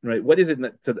is it, right? What is it?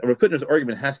 So Rav Kutner's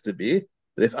argument has to be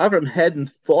that if Avram hadn't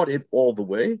thought it all the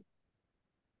way,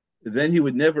 then he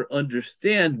would never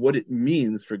understand what it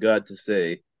means for God to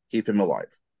say, keep him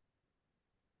alive.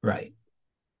 Right.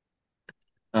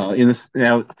 In this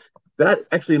now, that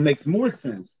actually makes more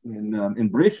sense in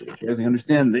Bereshit. As we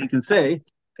understand that you can say,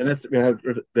 and that's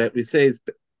that we say is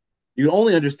you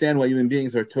only understand why human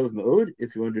beings are tov ma'od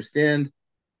if you understand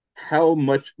how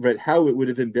it would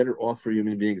have been better off for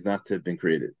human beings not to have been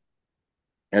created.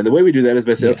 And the way we do that is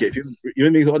by saying, Yeah. okay, if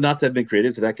human beings ought not to have been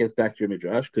created, so that gets back to your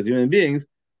midrash, because human beings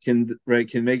can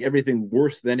make everything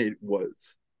worse than it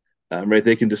was. Right?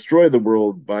 They can destroy the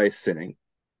world by sinning.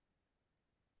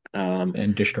 And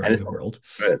And destroying it's the world.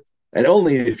 right. And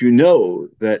only if you know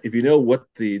what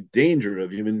the danger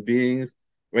of human beings,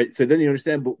 right? So then you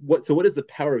understand. But what is the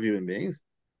power of human beings?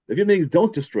 If human beings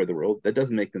don't destroy the world, that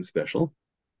doesn't make them special So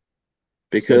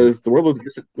because the world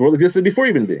existed before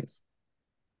human beings.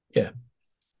 yeah.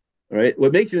 Right?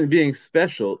 What makes human beings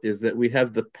special is that we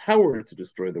have the power to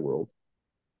destroy the world,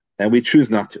 and we choose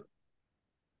not to.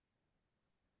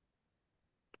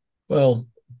 Well,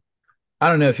 I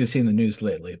don't know if you've seen the news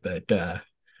lately, but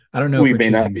I don't know if We we're may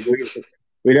not choosing. be doing it.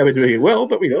 We may not be doing it well,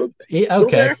 but we know Yeah, still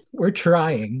there. okay, we're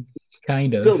trying,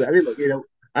 kind Still of. there. I mean, look,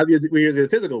 we're using the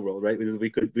physical world, right? Because we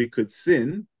could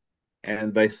sin,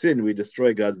 and by sin we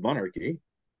destroy God's monarchy,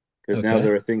 because now Okay.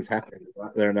 there are things happening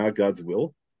that are not God's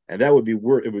will, and that would be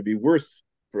worse. It would be worse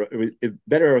for it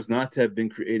better us not to have been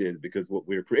created, because what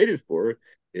we were created for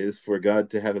is for God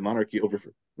to have a monarchy over,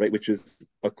 right, which is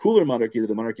a cooler monarchy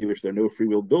than a monarchy in which there are no free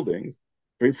will beings,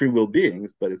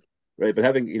 but it's right. But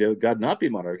having God not be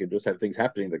monarch and just have things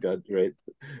happening that God right,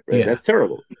 Yeah. that's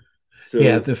terrible.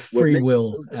 Yeah, So the what free makes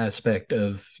will aspect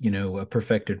of, a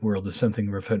perfected world is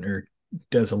something Rav Hutner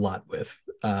does a lot with.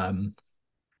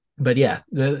 But yeah,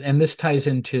 and this ties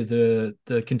into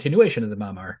the continuation of the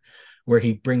Mamar, where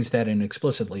he brings that in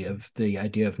explicitly of the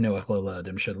idea of Noach Lola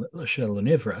Adam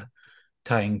Shalonivra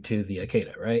tying to the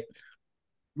Akedah, right?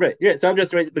 right, yeah. So I'm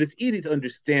just right, but it's easy to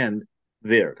understand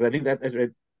there because I think that's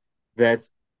right that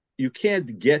you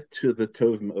can't get to the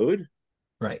Tov mode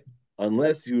Right.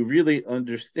 unless you really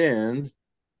understand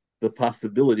the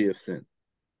possibility of sin.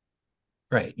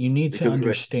 Right. You need to Because right,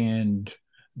 understand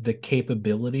the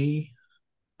capability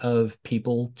of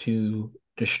people to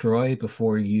destroy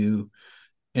before you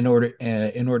in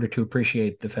order to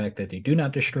appreciate the fact that they do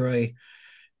not destroy,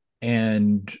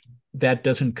 and that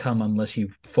doesn't come unless you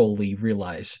fully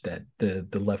realize that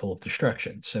the level of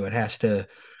destruction. So it has to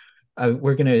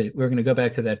we're gonna go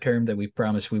back to that term that we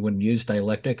promised we wouldn't use,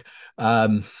 dialectic,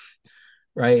 um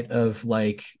right, of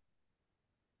like,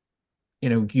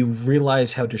 you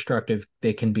realize how destructive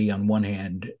they can be on one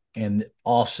hand and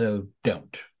also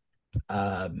don't.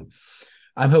 um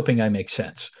I'm hoping I make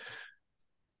sense.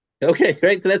 okay,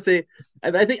 right. So that's a.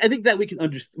 I think that we can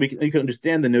understand. We can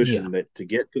understand the Yeah, notion that to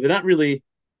get because they're not really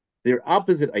they're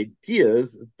opposite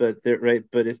ideas, but they're right.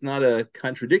 But it's not a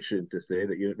contradiction to say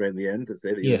that you right in the end to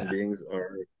say that yeah,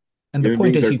 and the human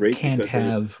point beings is are you great can't because there's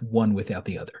have one without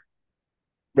the other.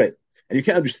 right, and you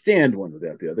can't understand one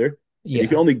without the other, and you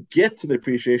can Yeah, only get to the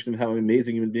appreciation of how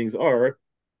amazing human beings are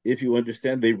if you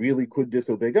understand they really could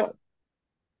disobey God,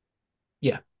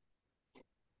 yeah,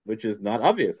 which is not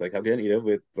obvious. Like how can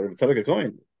with for Tzaddik a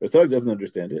coin, or Tzaddik doesn't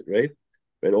understand it, right?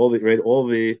 Right, all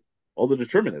the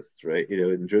determinists, right?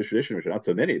 In Jewish tradition, which are not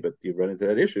so many, but you run into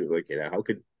that issue, like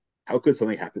how could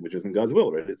something happen which isn't God's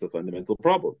will, right? It's a fundamental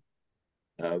problem.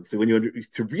 So when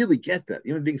to really get that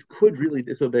human beings could really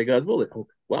disobey God's will, like, oh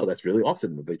wow, that's really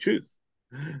awesome that they choose,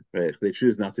 right? They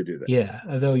choose not to do that. yeah.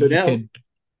 Although So now,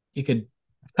 you could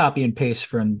copy and paste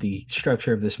from the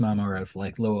structure of this mamar of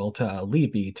like lo alta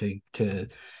libi to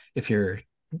if you're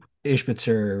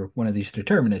Ishbitzer, one of these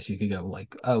determinists, you could go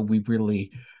like, oh, we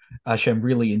really Hashem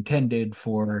really intended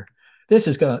for this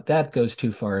is go that goes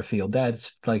too far afield.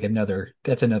 That's another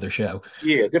show.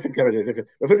 yeah, different kind of different.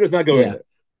 But not going Yeah,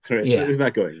 there, right? yeah. It's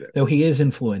not going there. Though he is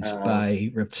influenced Um,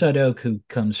 by Reb Tzadok, who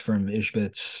comes from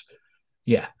Ishbitz.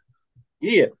 Yeah,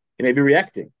 yeah, he may be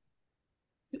reacting,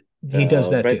 he does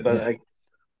that right? too. But Yeah, like,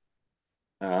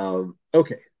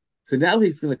 okay, so now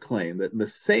he's going to claim that in the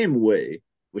same way,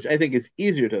 which I think is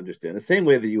easier to understand, the same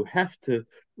way that you have to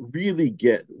really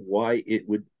get why it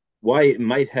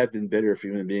might have been better for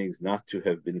human beings not to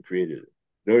have been created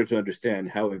in order to understand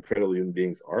how incredible human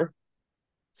beings are.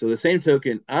 So the same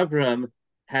token, Abraham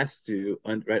has to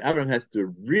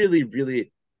really,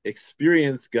 really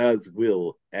experience God's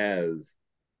will as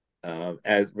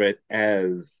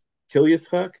kill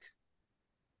Yitzchak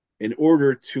in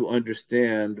order to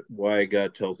understand why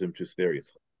God tells him to spare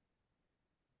Yitzchak.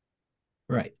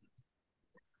 right.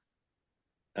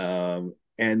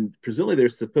 And presumably they're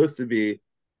supposed to be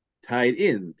tied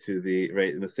in to the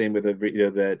right in the same way that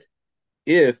that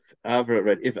if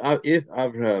Avraham if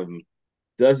Avraham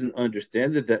doesn't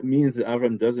understand it, that means that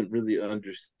Avraham doesn't really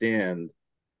understand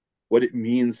what it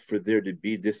means for there to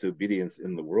be disobedience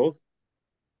in the world.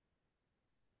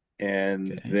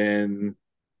 And Okay, then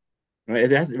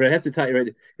it has to tie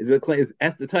right it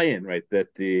has to tie in right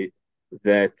that the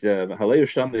that Halei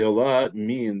Sham Leolah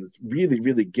means really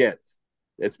really get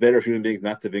it's better for human beings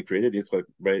not to be created. It's like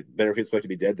right better for it's like to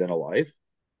be dead than alive.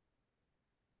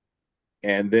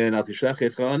 And then Al Tishlach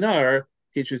Echalanar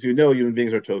teaches human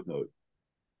beings are Tov mode.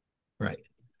 right.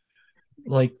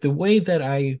 Like the way that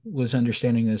I was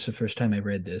understanding this the first time I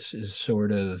read this is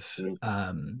sort of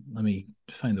Mm-hmm. let me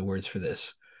find the words for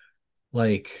this.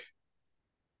 Like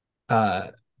uh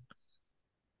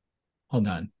hold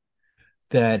on.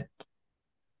 That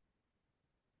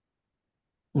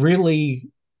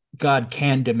really God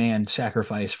can demand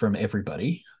sacrifice from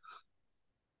everybody.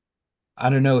 I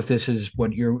don't know if this is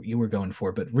what you were going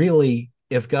for, but really,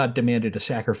 if God demanded a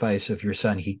sacrifice of your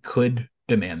son, he could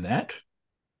demand that.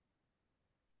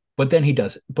 But then he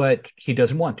doesn't. But he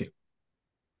doesn't want to.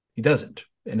 He doesn't.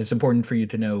 And it's important for you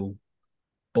to know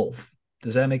both.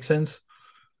 Does that make sense?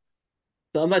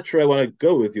 So I'm not sure I want to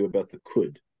go with you about the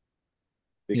could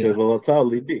because Yeah.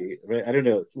 libi, right? I don't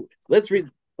know. So let's read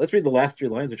the last three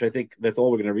lines, which I think that's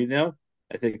all we're going to read now.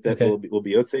 I think that Okay. will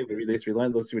be Yotze. We read these three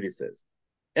lines. Let's see what he says.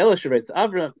 Elisha writes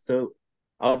Avram. So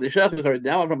now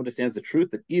Avram understands the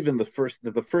truth that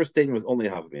the first statement was only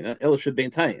Havamina. Elisha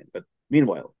bein tayin. But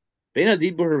meanwhile, bein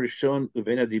hadibur harishon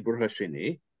uvein hadibur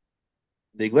hasheni.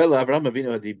 Diglel Avram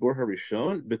Avinu hadibur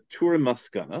harishon betur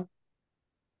maskana.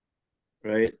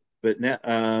 Right, but now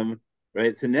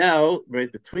right so now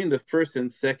right between the first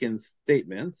and second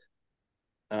statement,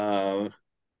 uh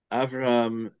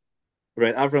Avram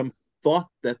Avram thought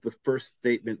that the first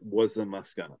statement was a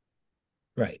maskana.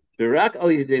 Right. Birak al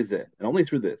Yedezeh, and only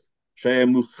through this. It's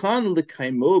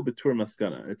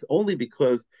only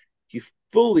because he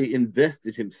fully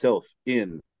invested himself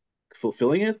in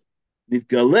fulfilling it.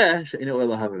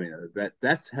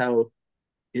 That's how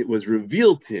it was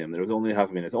revealed to him. There was only half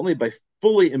a minute. It's only by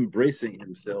fully embracing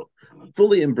himself,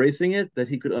 fully embracing it, that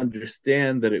he could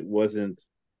understand that it wasn't.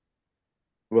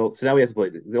 Well, so now we have to play.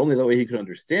 Is it only the way he could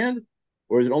understand,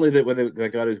 or is it only that whether that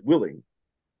God is willing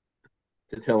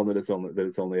to tell him that it's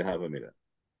only a half a minute?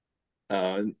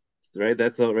 Uh, right.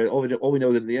 That's all right. All we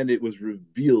know that in the end it was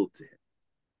revealed to him.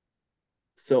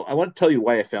 So I want to tell you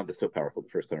why I found this so powerful the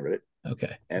first time I read it,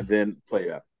 Okay. and then play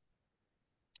it out.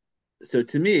 So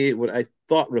to me, what I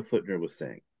thought Rav Hutner was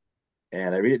saying,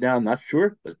 and I read it now, I'm not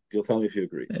sure, but you'll tell me if you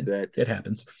agree, And that it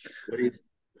happens. what he's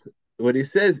what he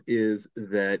says is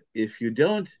that if you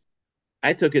don't,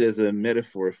 I took it as a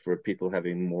metaphor for people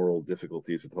having moral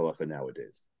difficulties with halacha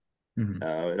nowadays. Mm-hmm.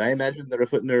 And I imagine that Rav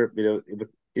Hutner, he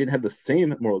didn't have the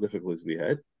same moral difficulties we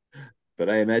had, but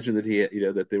I imagine that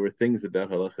that there were things about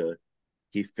halacha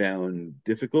he found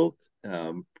difficult.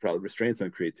 Probably restraints on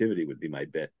creativity would be my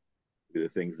bet. The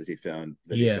things that he found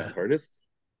Yeah. hardest.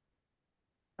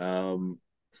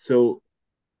 So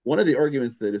one of the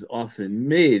arguments that is often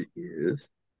made is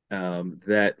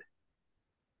that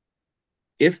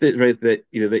if that right that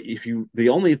that if you the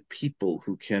only people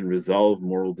who can resolve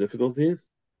moral difficulties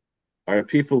are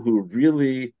people who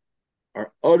really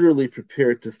are utterly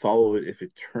prepared to follow it if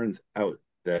it turns out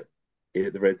that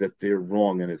that they're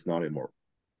wrong and it's not immoral,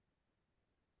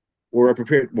 or are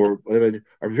prepared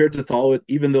to follow it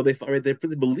even though they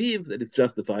really believe that it's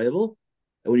justifiable.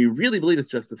 And when you really believe it's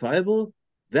justifiable,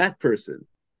 that person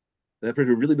that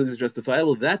person who really believes it's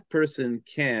justifiable, that person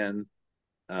can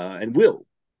and will,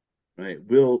 right,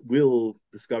 will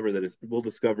discover that will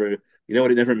discover,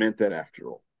 what, it never meant that after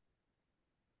all.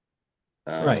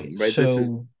 Right. Right. This is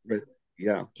So right.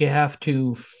 Yeah. you have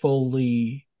to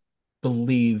fully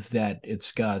believe that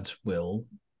it's God's will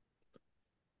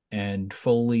and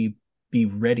fully be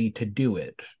ready to do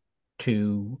it.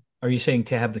 Are you saying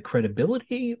to have the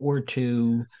credibility or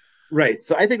to, Right.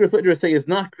 So I think what you're saying is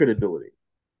not credibility,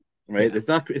 right? yeah, It's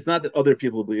not that other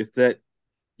people believe. It's that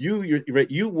you're right.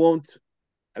 You won't.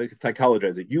 I can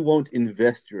psychologize it. You won't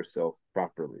invest yourself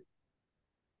properly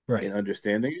in right.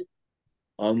 understanding it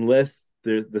unless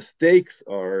the stakes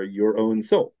are your own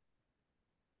soul.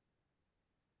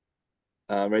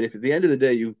 Right. If at the end of the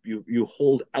day you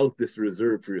hold out this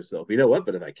reserve for yourself, you know what?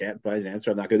 But if I can't find an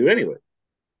answer, I'm not going to do it anyway.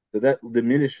 So that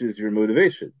diminishes your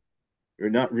motivation. You're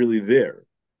not really there.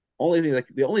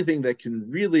 The only thing that can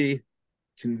really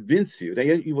convince you that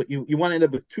you want to end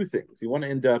up with two things. You want to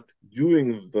end up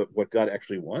doing what God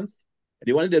actually wants, and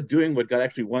you want to end up doing what God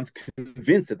actually wants,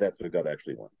 convinced that that's what God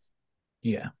actually wants.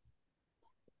 Yeah.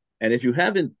 And if you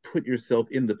haven't put yourself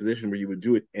in the position where you would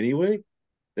do it anyway,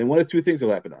 then one of two things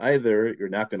will happen. Either you're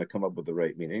not going to come up with the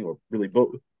right meaning, or really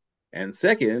both. And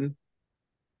second,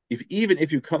 even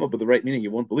if you come up with the right meaning,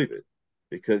 you won't believe it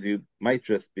because you might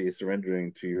just be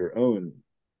surrendering to your own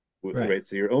Right. right,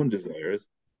 to your own desires,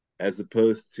 as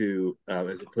opposed to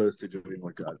doing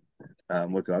what God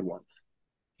wants.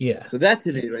 Yeah. So that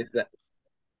to me, right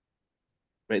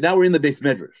now we're in the base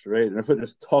medrash, right, and Rav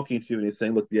is talking to you and he's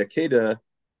saying, look, the Akedah,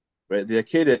 right, the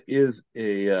Akedah is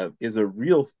a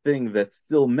real thing that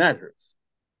still matters.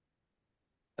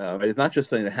 Right? It's not just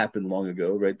something that happened long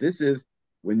ago, right? This is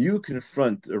when you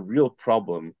confront a real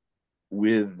problem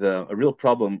right, with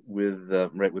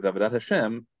Avodat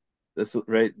Hashem. This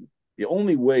right, the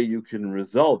only way you can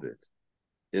resolve it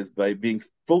is by being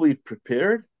fully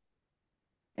prepared.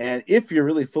 And if you're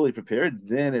really fully prepared,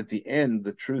 then at the end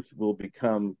the truth will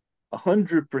become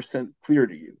 100% clear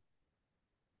to you.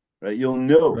 Right, you'll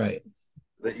know Right.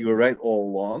 that you were right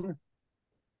all along,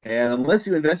 and unless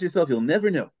you invest yourself, you'll never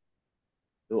know.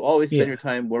 You'll always spend Yeah. your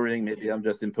time worrying. Maybe I'm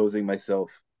just imposing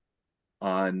myself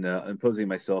on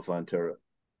Torah. I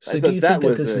So do thought you think that that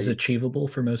was this is a achievable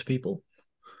for most people?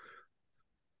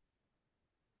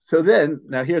 so. Then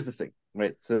now here's the thing,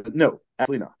 right? So no,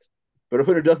 absolutely not. But if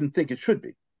Hunter doesn't think it should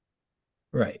be,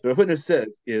 Right. so what Hunter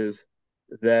says is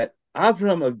that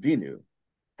Avraham Avinu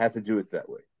had to do it that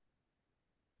way,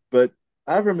 but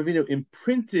Avraham Avinu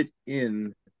imprinted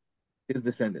in his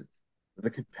descendants the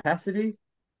capacity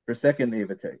for second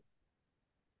naivete,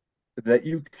 that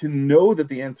you can know that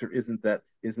the answer isn't that,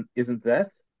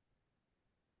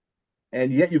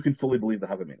 and yet you can fully believe the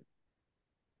Havamina.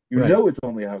 You Right. know it's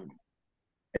only a Havamina,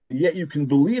 and yet you can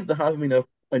believe the Havamina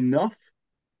enough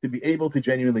to be able to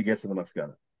genuinely get to the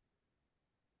Maskana.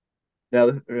 Now,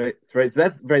 right, right,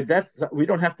 that's right. That's we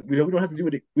don't have to. We don't have to do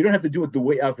it. We don't have to do it the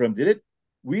way Avram did it.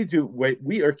 We do.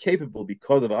 We are capable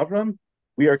because of Avram.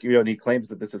 we are, and he claims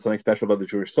that this is something special about the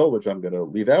Jewish soul, which I'm going to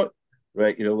leave out,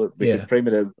 right? We can Yeah. frame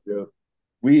it as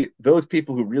we those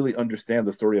people who really understand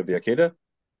the story of the Akedah,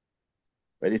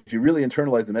 right? If you really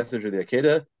internalize the message of the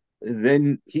Akedah,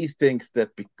 then he thinks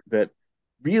that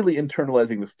really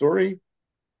internalizing the story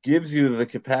gives you the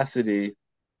capacity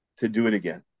to do it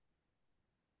again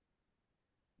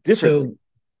differently. So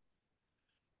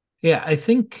yeah, I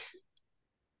think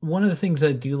one of the things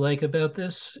I do like about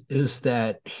this is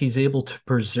that he's able to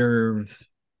preserve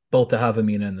both the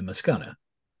Havamina and the Maskana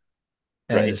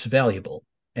Right. as valuable,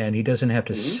 and he doesn't have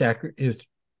to Mm-hmm.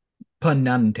 pun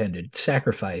not intended,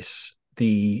 sacrifice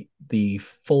the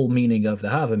full meaning of the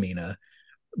Havamina,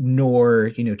 nor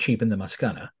cheapen the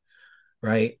Maskana,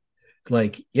 right?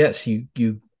 Like, yes, you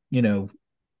know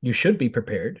you should be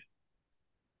prepared,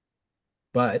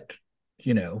 but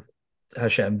you know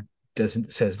Hashem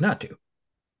doesn't says not to.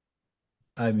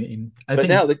 I mean, I But think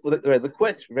now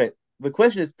the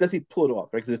question is, does he pull it off?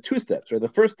 Right? Because there's two steps. Right. The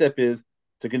first step is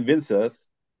to convince us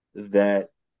that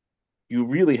you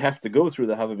really have to go through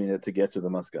the Havamina to get to the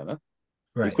Maskana.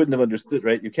 You right. couldn't have understood,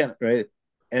 right? You can't, right?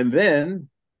 And then,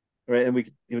 right, and we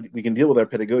can deal with our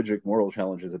pedagogic moral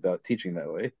challenges about teaching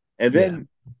that way. And Yeah, then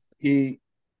he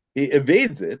he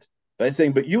evades it by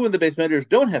saying, "But you and the base mentors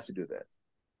don't have to do that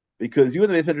because you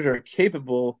and the base mentors are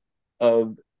capable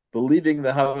of believing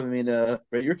the Havamina.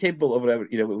 Right? You're capable of whatever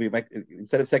We might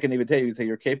instead of second naivete, we say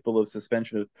you're capable of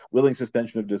willing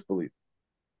suspension of disbelief.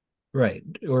 right.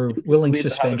 Or You can willing believe the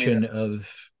Havamina. suspension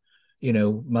of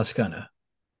Maskana.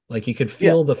 Like you could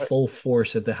Yeah, feel the right. full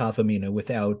force of the Havamina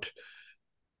without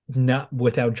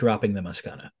dropping the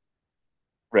Maskana.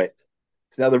 Right.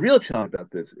 So now the real challenge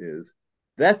about this is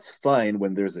that's fine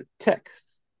when there's a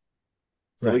text.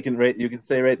 So we Right. can write, you can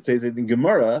say, right, says in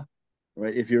Gemara,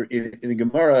 right, if you're in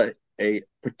Gemara, a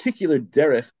particular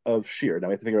derech of shir. Now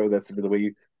we have to figure out that's the way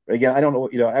you, again, I don't know,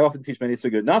 I often teach many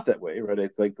suga not that way, right?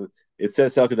 It's like, it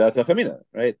says Salkadat Tachamina,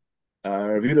 right?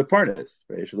 Reviewed Parnas,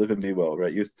 right? You should live in me well,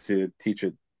 right? Used to teach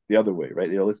it the other way, right?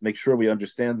 Let's make sure we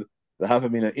understand the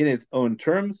Havamina in its own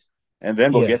terms, and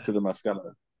then we'll Yeah. get to the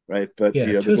Maskana, right? But, Yeah.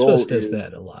 the goal Tosfos does is,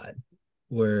 that a lot,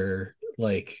 where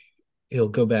like he'll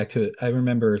go back to I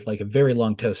remember like a very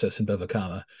long Tosfos in Bava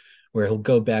Kama, where he'll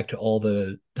go back to all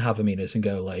the Havaminas and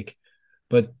go like,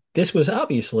 but this was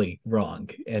obviously wrong.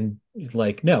 And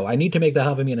like, no, I need to make the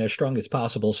Havamina as strong as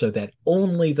possible so that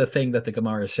only the thing that the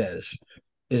Gemara says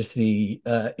is the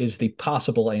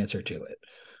possible answer to it.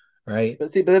 Right.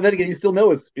 but see, but then again, you still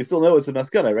know it's the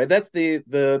maskana, right? That's the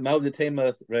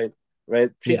Malditema, right?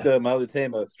 Right, Yeah. Pshita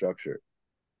Malditema structure,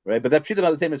 right? But that Pshita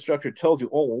Malditema structure tells you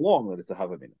all along that it's a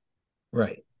Havamina,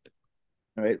 Right.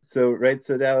 right? So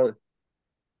now,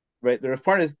 right, the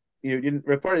Rav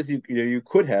you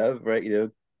could have, right,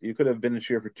 you could have been in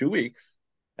Shir for 2 weeks,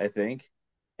 I think,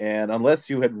 and unless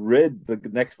you had read the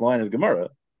next line of Gemara,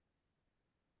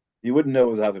 you wouldn't know it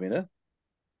was a Havamina,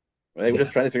 right? We're just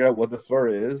Yeah. trying to figure out what the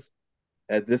svara is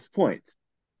at this point.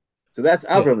 So that's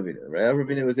Yeah. Avraham Avinu, right? Avraham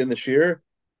Avinu was in the Shir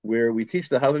where we teach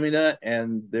the Havamina,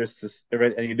 and there's this,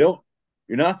 right, and you're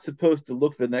not supposed to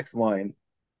look the next line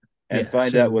and Yeah.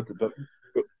 find out So what the book.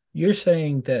 you're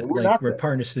saying that We're like not that.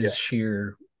 Raparnas's Yeah,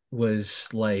 shear was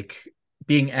like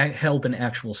being held in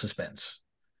actual suspense.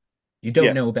 You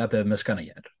don't know yes, about the Maskana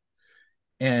yet.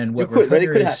 And you what Rav could, right? It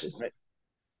Hutner could is happen, right?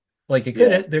 like,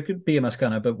 Yeah. there could be a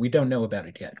Maskana, but we don't know about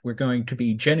it yet. We're going to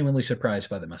be genuinely surprised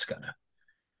by the Maskana.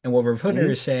 And what Rav Hutner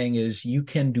Mm-hmm. is saying is you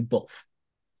can do both.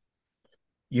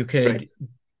 You Right. could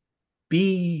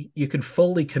you could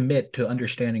fully commit to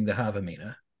understanding the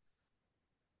Havamina,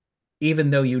 even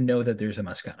though you know that there's a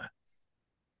Maskana.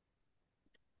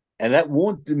 And that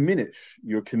won't diminish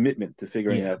your commitment to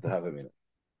figuring Yeah. out the Havamina.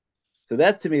 So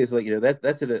that to me is like,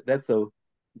 that's a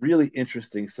really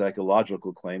interesting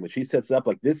psychological claim, which he sets up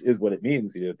like this is what it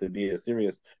means, to be a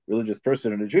serious religious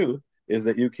person and a Jew, is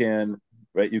that you can,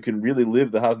 right, you can really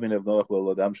live the Havmin of Noach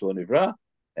lo Adam Shalom Nivra,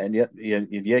 and yet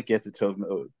get to Tov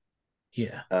Me'od.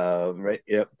 Yeah. Right,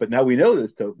 yeah. But now we know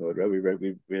this Tov Me'od, right?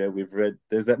 We've read.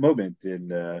 There's that moment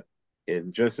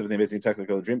in Joseph and the Amazing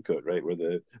Technical Dream Code, right, where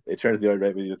they turn to the art,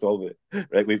 right? It's all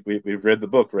right. We've read the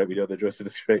book, right? We know that Joseph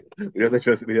is great. We know that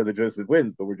Joseph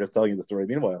wins, but we're just telling you the story.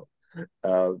 Meanwhile,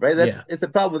 right? That's Yeah. it's a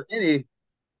problem with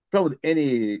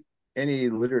any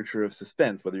literature of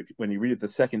suspense, when you read it the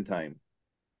second time,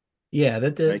 Yeah,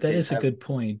 right? that Can you is a have good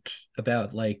point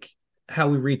about like how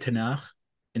we read Tanakh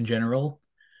in general.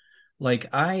 Like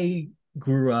I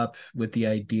grew up with the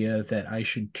idea that I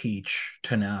should teach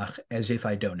Tanakh as if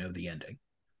I don't know the ending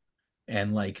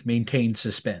and like maintain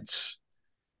suspense.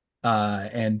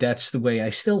 And that's the way I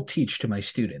still teach to my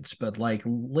students. But like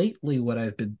lately, what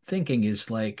I've been thinking is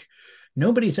like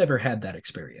Nobody's ever had that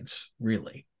experience,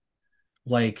 really.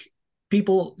 Like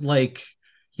people like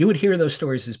you would hear those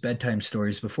stories as bedtime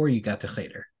stories before you got to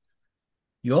Cheder.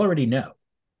 You already know.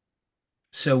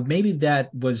 So maybe that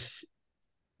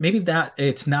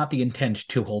it's not the intent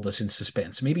to hold us in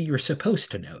suspense. Maybe you're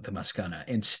supposed to know the Maskana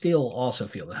and still also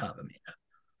feel the Havamina.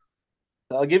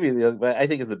 I'll give you the I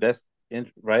think is the best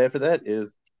raya for that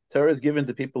is Torah is given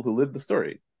to people who live the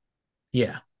story.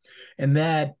 Yeah. And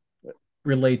that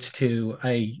relates to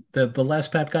the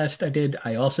last podcast I did,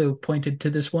 I also pointed to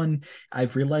this one.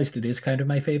 I've realized it is kind of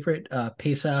my favorite.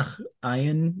 Pesach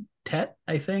Ayin Tet,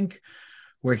 I think,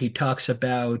 where he talks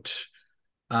about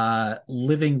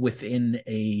living within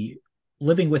a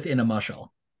mashal,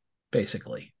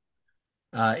 basically.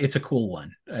 It's a cool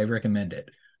one. I recommend it.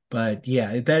 But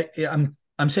yeah, that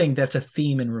I'm saying that's a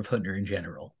theme in Rav Hutner in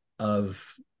general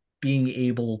of being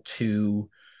able to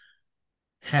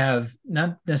have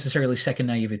not necessarily second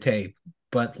naivete,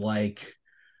 but like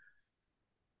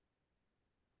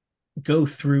go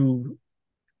through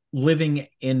living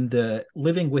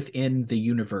within the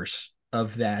universe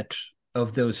of that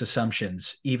of those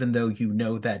assumptions, even though you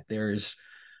know that there's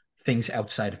things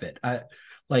outside of it.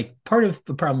 Like part of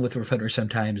the problem with Rav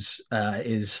sometimes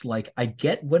is like I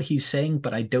get what he's saying,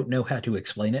 but I don't know how to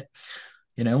explain it.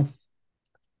 You know?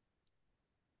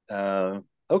 Uh,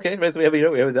 okay, right. So we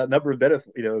have a number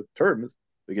of terms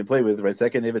we can play with, right?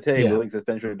 Second naivete, Yeah, willing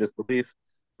suspension of disbelief,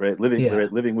 yeah,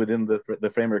 living within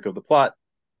the framework of the plot.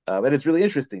 And it's really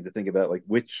interesting to think about like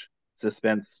which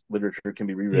suspense literature can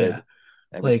be reread yeah.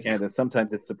 and which Like can't. And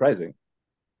sometimes it's surprising.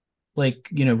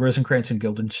 Rosencrantz and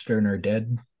Guildenstern are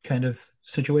dead kind of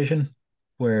situation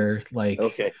where like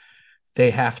Okay.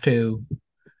 they have to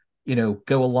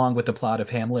go along with the plot of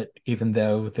Hamlet, even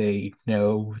though they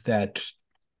know that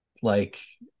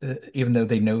even though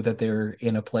they know that they're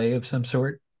in a play of some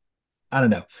sort. I don't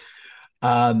know.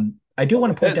 I do All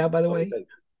want to makes point out, sense. by the All makes way, sense.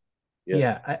 Yes.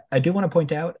 yeah, I do want to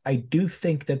point out, I do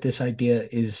think that this idea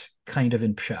is kind of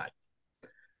in Pshat,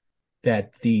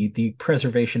 that the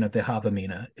preservation of the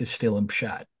Havamina is still in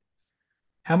Pshat.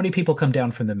 How many people come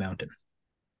down from the mountain?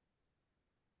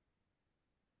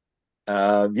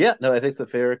 Yeah, no, I think it's a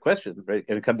fair question, right?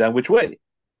 And it come down which way?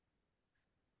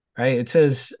 Right? It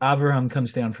says Abraham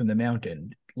comes down from the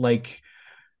mountain. Like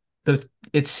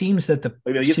it seems that the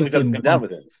Maybe Yitzchak doesn't come psukim down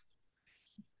with it.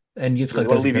 and Yeah, they Yitzchak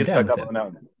want to doesn't leave come down Yitzchak with up on him, the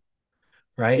mountain.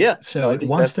 right? Yeah, no, So I it think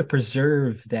wants that's to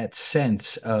preserve that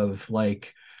sense of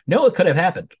like, no, it could have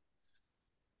happened.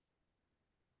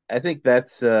 I think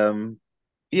that's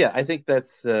yeah, I think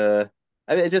that's I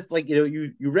mean just like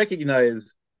you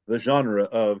recognize the genre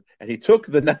of and he took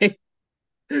the knife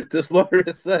to slaughter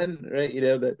his son, right?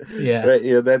 Yeah,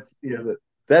 Right,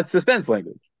 that's suspense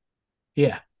language,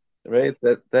 yeah, right?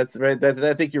 That's right. That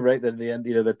I think you're right that in the end,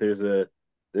 that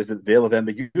there's a veil of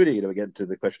ambiguity, again to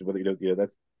the question of whether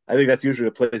that's I think that's usually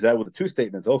what plays out with the two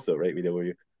statements also, right? Where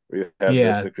you have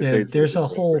yeah. the Crusades There's version a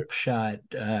where whole shot.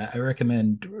 I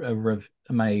recommend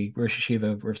my Rosh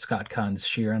Yeshiva Rav Scott Kahn's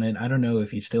shir on it. I don't know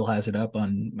if he still has it up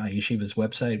on my yeshiva's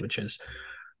website, which is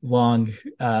long,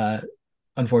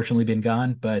 unfortunately, been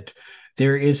gone. But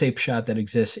there is a shot that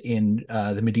exists in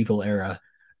the medieval era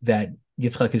that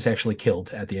Yitzchak is actually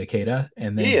killed at the Akedah,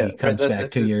 and then yeah, he right. comes back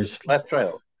That's two his years last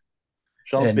trial.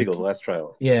 Sean and Spiegel, the last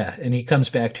trial. yeah, and he comes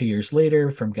back 2 years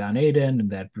later from Gan Eden, and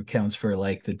that accounts for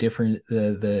like the different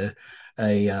the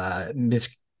a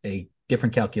a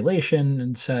different calculation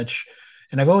and such.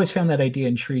 And I've always found that idea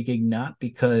intriguing, not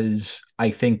because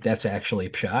I think that's actually a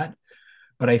pshat,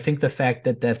 but I think the fact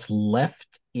that that's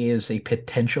left is a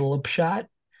potential pshat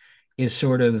is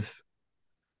sort of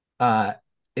uh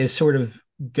is sort of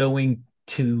going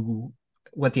to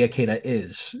what the Akeda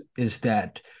is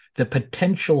that the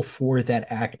potential for that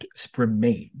act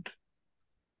remained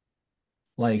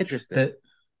like Interesting. that,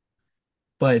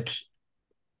 but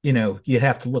you'd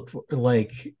have to look for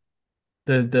like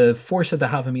the force of the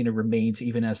Havamina remains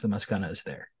even as the Maskana is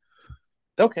there.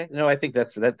 Okay, no, I think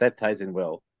that ties in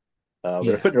well. But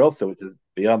a Yeah, footnote also, which is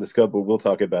beyond the scope of what we'll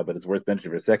talk about, but it's worth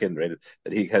mentioning for a second, right?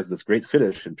 That he has this great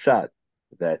chiddush and shot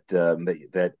that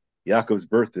Yaakov's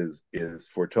birth is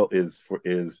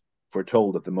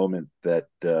foretold at the moment that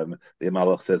the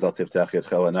Malach says Al Tiftach et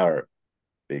Chalanar,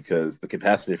 because the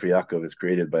capacity for Yaakov is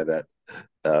created by that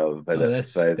oh, by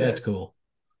that's that cool.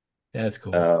 That's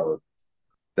cool. uh,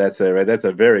 that's a right. That's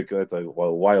a very good. That's a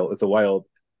wild. It's a wild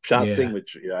shot thing, Yeah.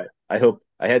 which I hope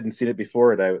I hadn't seen it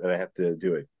before, and I have to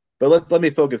do it. But let me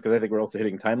focus because I think we're also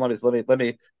hitting time limits. Let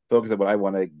me focus on what I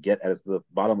want to get as the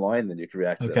bottom line, and then you can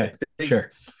react to that. Okay,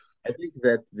 sure. I think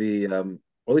that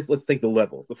or at least let's take the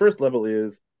levels. The first level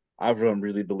is Avram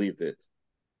really believed it,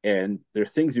 and there are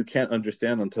things you can't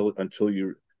understand until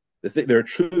you there are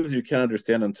truths you can't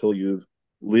understand until you've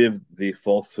lived the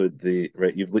falsehood, the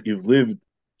right, you've lived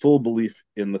full belief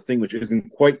in the thing which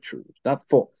isn't quite true, not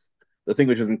false, the thing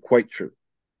which isn't quite true,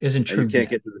 Isn't and you true can't yet.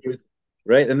 get to the truth,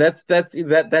 right? And that's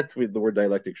where the word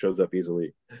dialectic shows up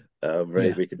easily,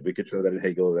 right? Yeah. We could show that in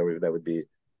Hegel. That would be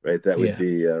right. That would Yeah.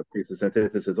 be thesis,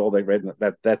 antithesis, all that, right?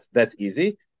 That's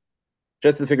easy.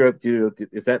 Just to figure out,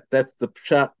 is that's the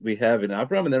shot we have in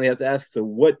Avram, and then we have to ask, so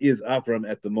what is Avram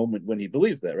at the moment when he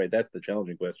believes that, right? That's the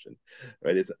challenging question,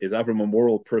 right? Is Avram a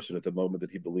moral person at the moment that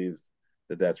he believes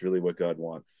that that's really what God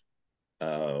wants,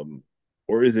 um,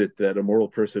 or is it that a moral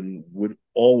person would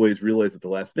always realize at the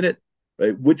last minute,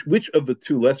 right? Which of the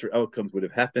two lesser outcomes would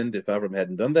have happened if Avram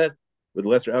hadn't done that? Would the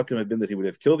lesser outcome have been that he would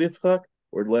have killed Yitzchak,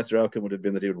 or the lesser outcome would have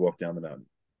been that he would walk down the mountain,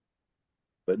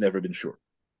 but never been sure?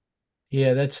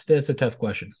 Yeah, that's a tough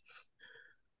question.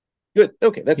 Good.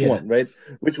 Okay, that's Yeah. one, right?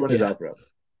 Which one is Yeah. Avram?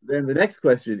 Then the next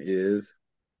question is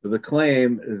the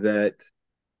claim that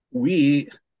we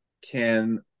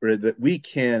we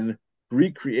can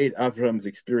recreate Avram's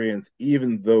experience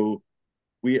even though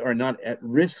we are not at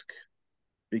risk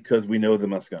because we know the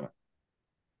maskana.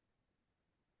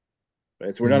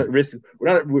 Right? So we're not Mm. at risk.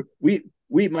 We're not.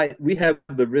 We have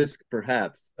the risk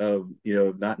perhaps of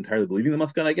not entirely believing the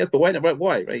maskana, I guess. But why not?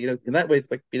 Why? Right? In that way,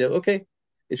 it's like okay,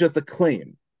 it's just a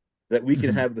claim that we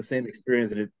can Hmm. have the same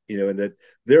experience, and and that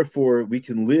therefore we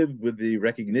can live with the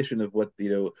recognition of what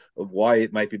of why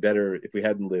it might be better if we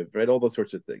hadn't lived, right? All those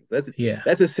sorts of things. Yeah.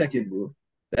 That's a second move.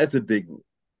 That's a big move,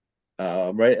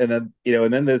 right? And then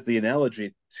and then there's the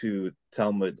analogy to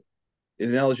Talmud, the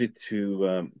analogy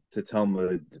to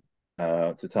Talmud,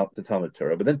 to Talmud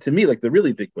Torah. But then to me, like the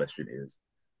really big question is,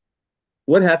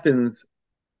 what happens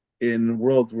in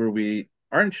worlds where we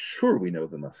aren't sure we know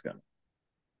the Maskana?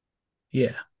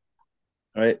 Yeah.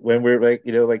 Right? When we're like,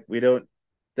 like we don't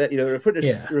that Yeah.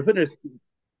 Rafinha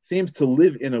seems to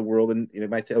live in a world, and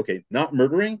might say, okay, not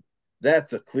murdering,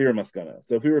 that's a clear maskana.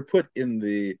 So if we were put in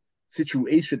the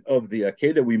situation of the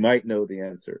Akeda, we might know the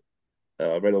answer.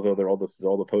 Right, although there all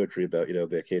the poetry about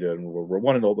the Akeda and World War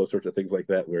One and all those sorts of things like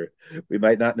that, where we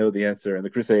might not know the answer, and the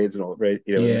Crusades and all, right,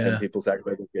 and Yeah. people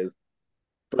sacrificing kids.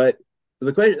 But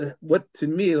the question, what to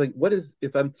me, like, what is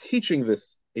if I'm teaching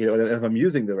this, and if I'm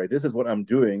using the right, this is what I'm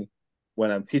doing when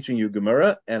I'm teaching you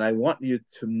Gemara, and I want you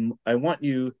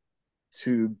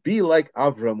to be like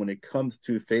Avram when it comes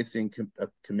to facing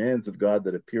commands of God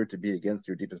that appear to be against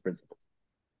your deepest principles.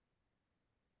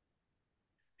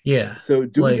 Yeah. So,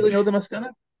 do we Like, really know the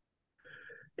Maskana?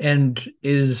 and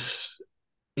is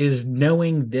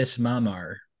knowing this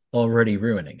mamar already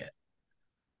ruining it?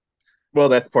 Well,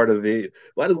 that's part of the.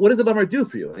 What does the Bummer do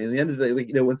for you? In the end of the day,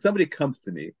 like, when somebody comes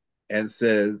to me and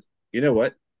says, you know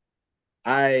what,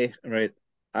 right,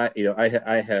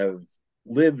 I have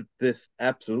lived this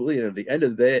absolutely, and at the end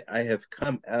of the day, I have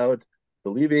come out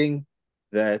believing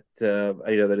that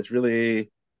that it's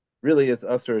really is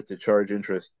usher to charge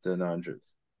interest to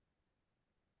non-Jews.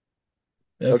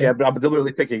 Okay, Okay. I'm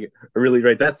deliberately picking a really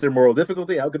right. That's their moral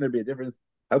difficulty. How can there be a difference?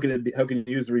 How can it be? How can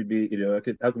usury be?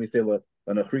 How can we say an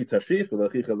achri tashich or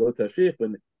achicha lo tashich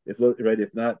when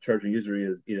if not charging usury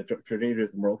is charging usury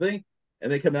is the moral thing,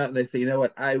 and they come out and they say, you know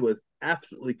what? I was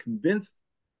absolutely convinced,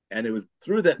 and it was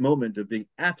through that moment of being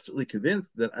absolutely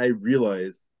convinced that I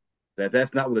realized that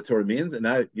that's not what the Torah means, and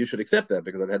now you should accept that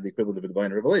because I've had the equivalent of a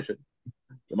divine revelation.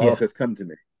 The Malach Yeah. has come to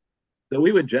me. So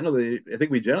we would generally, I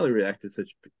think we generally react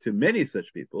to many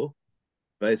such people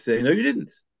by saying, "No, you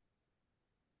didn't.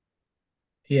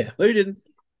 Yeah. No, you didn't."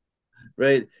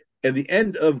 Right? At the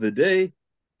end of the day,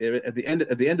 at the end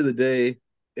of the day,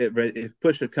 right, if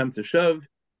push had come to shove,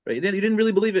 right, then you didn't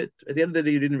really believe it. At the end of the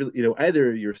day, you didn't really,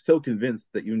 either you're so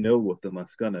convinced that you know what the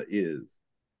maskana is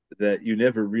that you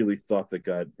never really thought that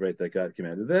God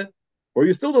commanded that, or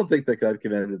you still don't think that God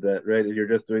commanded that, right? And you're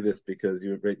just doing this because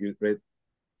right.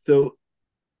 So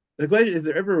the question is: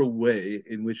 there ever a way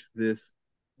in which this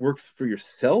works for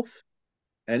yourself?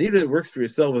 And even if it works for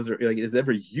yourself, is it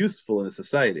ever useful in a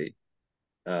society?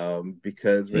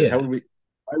 Because right, Yeah. why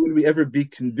would we ever be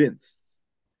convinced?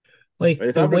 Like Right?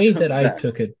 If the Avram way comes that I back,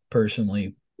 took it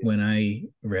personally when I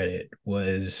read it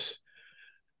was,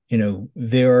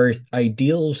 there are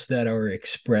ideals that are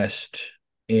expressed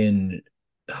in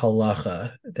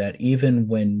halacha that even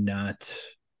when not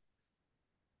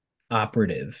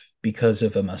operative because a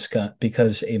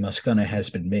maskana has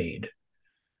been made,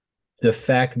 the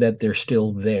fact that they're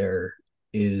still there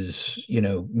is,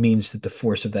 means that the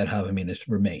force of that havamina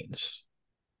remains.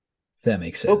 If that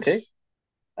makes okay, sense.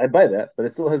 I buy that, but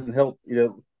it still hasn't helped.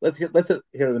 Let's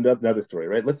hear another story,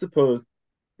 right? Let's suppose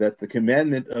that the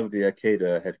commandment of the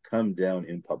Akedah had come down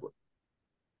in public.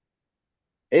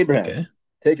 Abraham, Okay.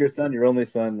 take your son, your only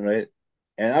son, right?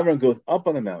 And Abraham goes up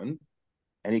on the mountain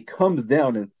and he comes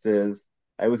down and says,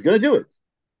 I was going to do it,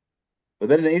 but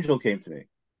then an angel came to me,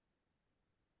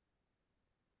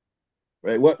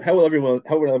 right? How will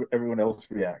everyone else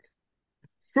react?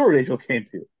 Sure, an angel came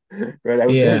to you, right? I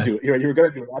was going to Yeah. do it. You were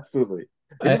going to do it, absolutely.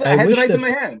 I I had the wish knife in that my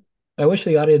hand. I wish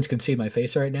the audience could see my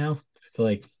face right now. It's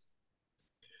like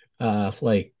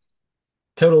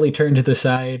totally turned to the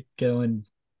side, going,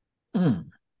 hmm,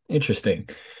 interesting.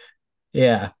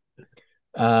 Yeah.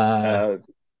 Uh Uh,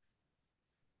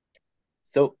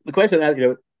 so the question,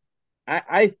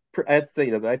 I'd say,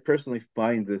 that I personally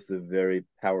find this a very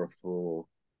powerful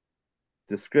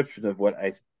description of what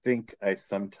I think I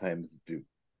sometimes do,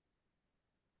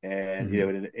 and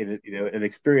mhm. an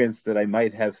experience that I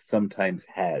might have sometimes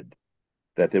had.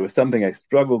 That there was something I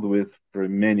struggled with for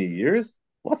many years.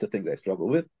 Lots of things I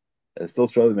struggled with. I still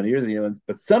struggle with many years,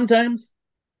 but sometimes,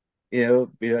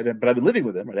 but I've been living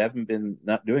with them, right? I haven't been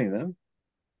not doing them.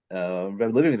 I've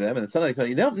been living with them, and suddenly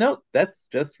I tell no, that's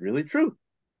just really true.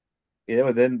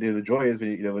 And then the joy is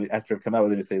after I've come out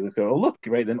with it, you say, let's go, oh, look,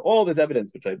 right? Then all this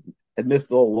evidence, which I had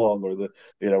missed all along, or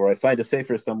where I find a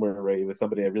safer somewhere, right, with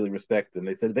somebody I really respect, and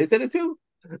they said it too,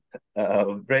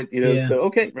 right? Yeah. So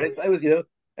okay, right? So I was,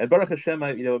 and Baruch Hashem, I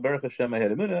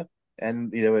had Emunah,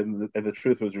 and the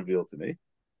truth was revealed to me,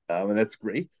 and that's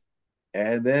great.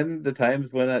 And then the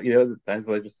times when the times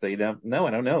when I just say, no,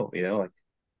 I don't know, like,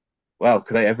 wow,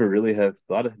 could I ever really have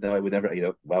thought of? No, I would never,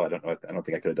 wow, I don't know, I don't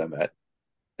think I could have done that.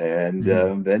 And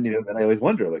Mhm. then I always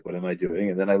wonder, like, what am I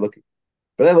doing? And then I look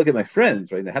at my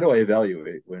friends, right? Now, how do I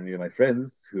evaluate when my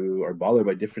friends who are bothered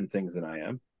by different things than I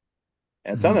am,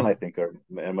 and some of them Mhm. I think are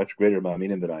much greater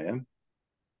ma'aminim than I am,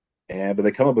 and but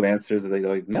they come up with answers that they go,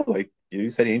 like, no, like you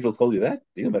said, the angel told you that.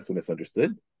 You must have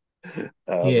misunderstood.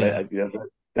 Right? Yeah.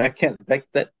 That can't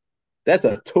that's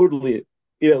a totally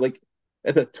like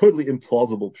that's a totally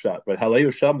implausible shot. But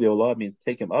Halayu Sham the Olah means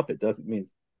take him up. It doesn't mean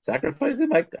sacrifice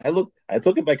him. I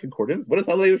took it by concordance. What does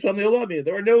Halayu Sham the Olah mean?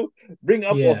 There are no bring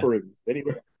up Yeah. offerings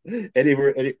anywhere in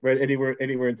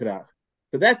Tanakh.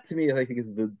 So that to me, I think,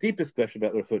 is the deepest question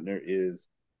about Lefutner is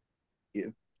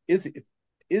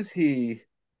is he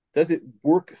does it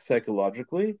work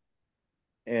psychologically?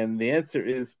 And the answer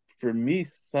is, for me,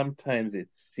 sometimes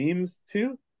it seems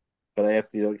to, but I have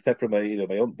to, accept for my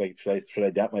own, like, should I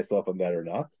doubt myself on that or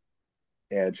not?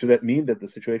 And should that mean that the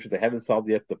situations I haven't solved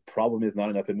yet, the problem is not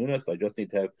enough Amuna, so I just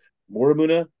need to have more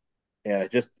Amuna? And I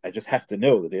just have to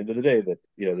know at the end of the day that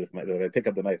if I pick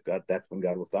up the knife, God, that's when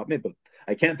God will stop me. But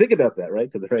I can't think about that,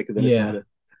 right? Because then it's not Yeah.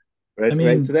 a I right. So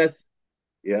mean, that's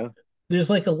yeah. there's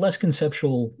like a less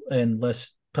conceptual and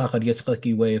less Pachad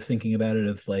Yitzchaki way of thinking about it,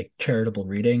 of like charitable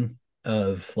reading,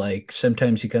 of like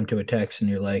sometimes you come to a text and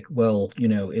you're like, well,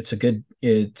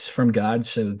 it's from God,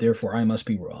 so therefore I must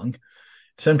be wrong.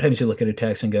 Sometimes you look at a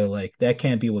text and go like, that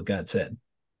can't be what God said.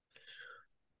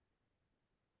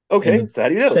 And Okay, the so how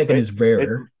do you know, second right? is Right.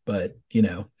 rarer, but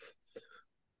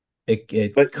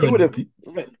it But you would could have be.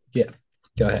 right. Yeah.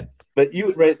 Go ahead. But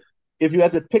you right. If you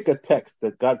had to pick a text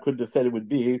that God couldn't have said it would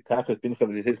be,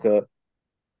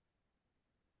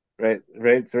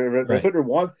 right. So Right. Refuter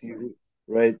wants you,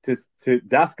 right, to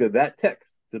dafka that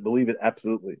text to believe it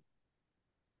absolutely.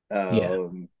 Yeah.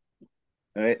 Um,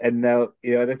 right, and now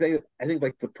I think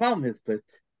like the problem is, but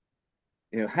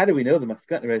how do we know the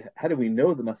maskana? Right? How do we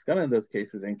know the maskana in those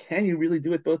cases? And can you really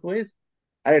do it both ways?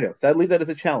 I don't know. So I'd leave that as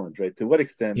a challenge, right? To what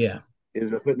extent Yeah.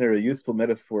 is Refuter a useful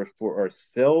metaphor for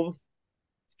ourselves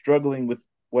struggling with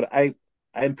what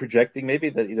I'm projecting, maybe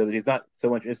that he's not so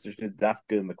much interested in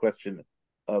dafka in the question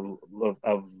of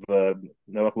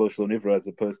Noach Lo Shelo Nivra as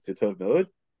opposed to Tov Meod,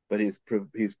 but he's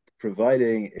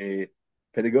providing a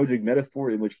pedagogic metaphor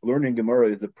in which learning Gemara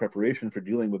is a preparation for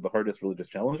dealing with the hardest religious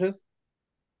challenges.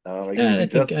 Are you going Yeah, to I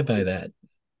do think just I buy that.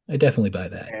 I definitely buy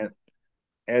that. and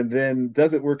and then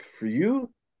does it work for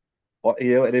you?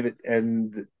 And if it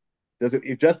and does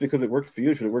it just because it works for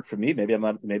you? Should it work for me? Maybe I'm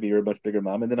not. Maybe you're a much bigger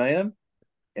mom than I am,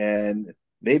 and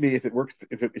maybe if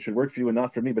it should work for you and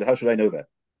not for me. But how should I know that?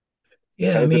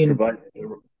 Yeah, How I does it mean, provide a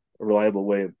reliable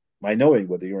way of my knowing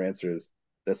whether your answers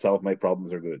that solve my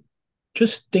problems are good?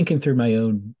 just thinking through my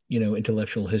own,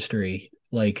 intellectual history,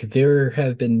 like there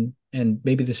have been, and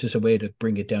maybe this is a way to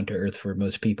bring it down to earth for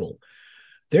most people.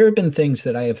 There have been things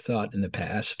that I have thought in the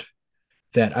past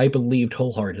that I believed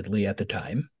wholeheartedly at the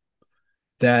time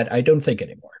that I don't think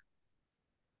anymore.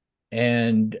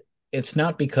 And it's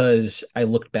not because I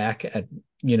looked back at,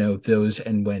 those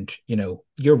and went,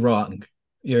 you're wrong.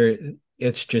 You're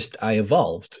it's just I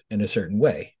evolved in a certain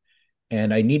way.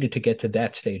 And I needed to get to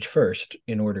that stage first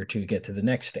in order to get to the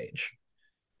next stage.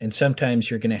 And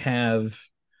sometimes you're going to have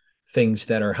things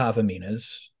that are Havaminas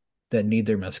that need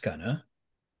their maskana,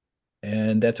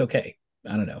 and that's okay.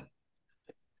 I don't know.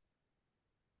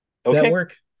 Does that Okay,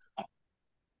 work?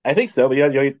 I think so. But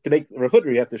to make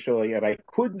Rahudra, you have to show like, and I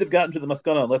couldn't have gotten to the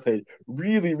Maskana unless I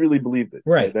really, really believed it.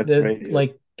 Right? Right. That's The right.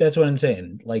 like that's what I'm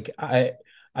saying. Like I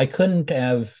couldn't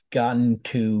have gotten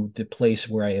to the place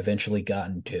where I eventually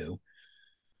gotten to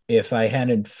if I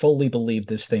hadn't fully believed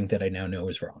this thing that I now know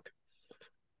is wrong.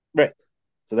 Right.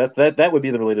 So that would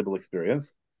be the relatable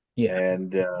experience. Yeah.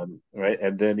 And right,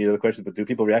 and then the question, but do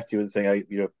people react to you and saying,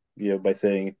 by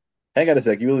saying, "Hang on a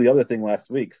sec, you knew the other thing last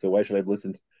week, so why should I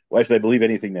listen? Why should I believe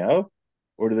anything now?"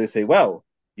 Or do they say, "Wow,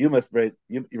 you must right,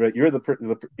 you're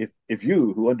if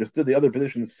you who understood the other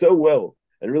position so well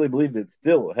and really believed it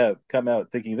still have come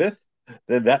out thinking this,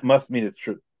 then that must mean it's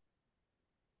true."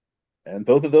 And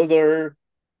both of those are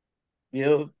you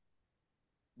know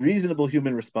reasonable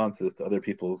human responses to other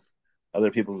people's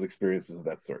experiences of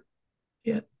that sort.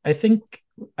 Yeah. I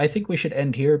think we should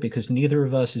end here because neither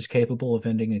of us is capable of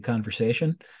ending a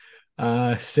conversation.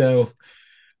 So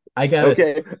I gotta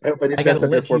Okay, but I it gotta messed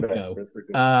up your let you format go. for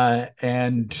good.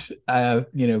 And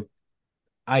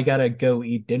I gotta go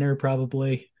eat dinner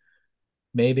probably,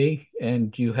 maybe,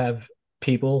 and you have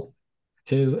people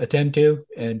to attend to,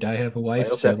 and I have a I wife,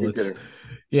 also so have to eat let's dinner.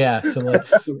 yeah, so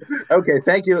let's Okay,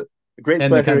 thank you. Great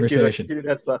end the pleasure. conversation. Continue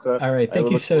that stuff. All right, I thank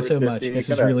will you look so forward so to much. seeing you This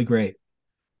come is out. really great.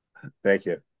 Thank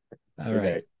you. All Good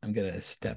right, night. I'm gonna step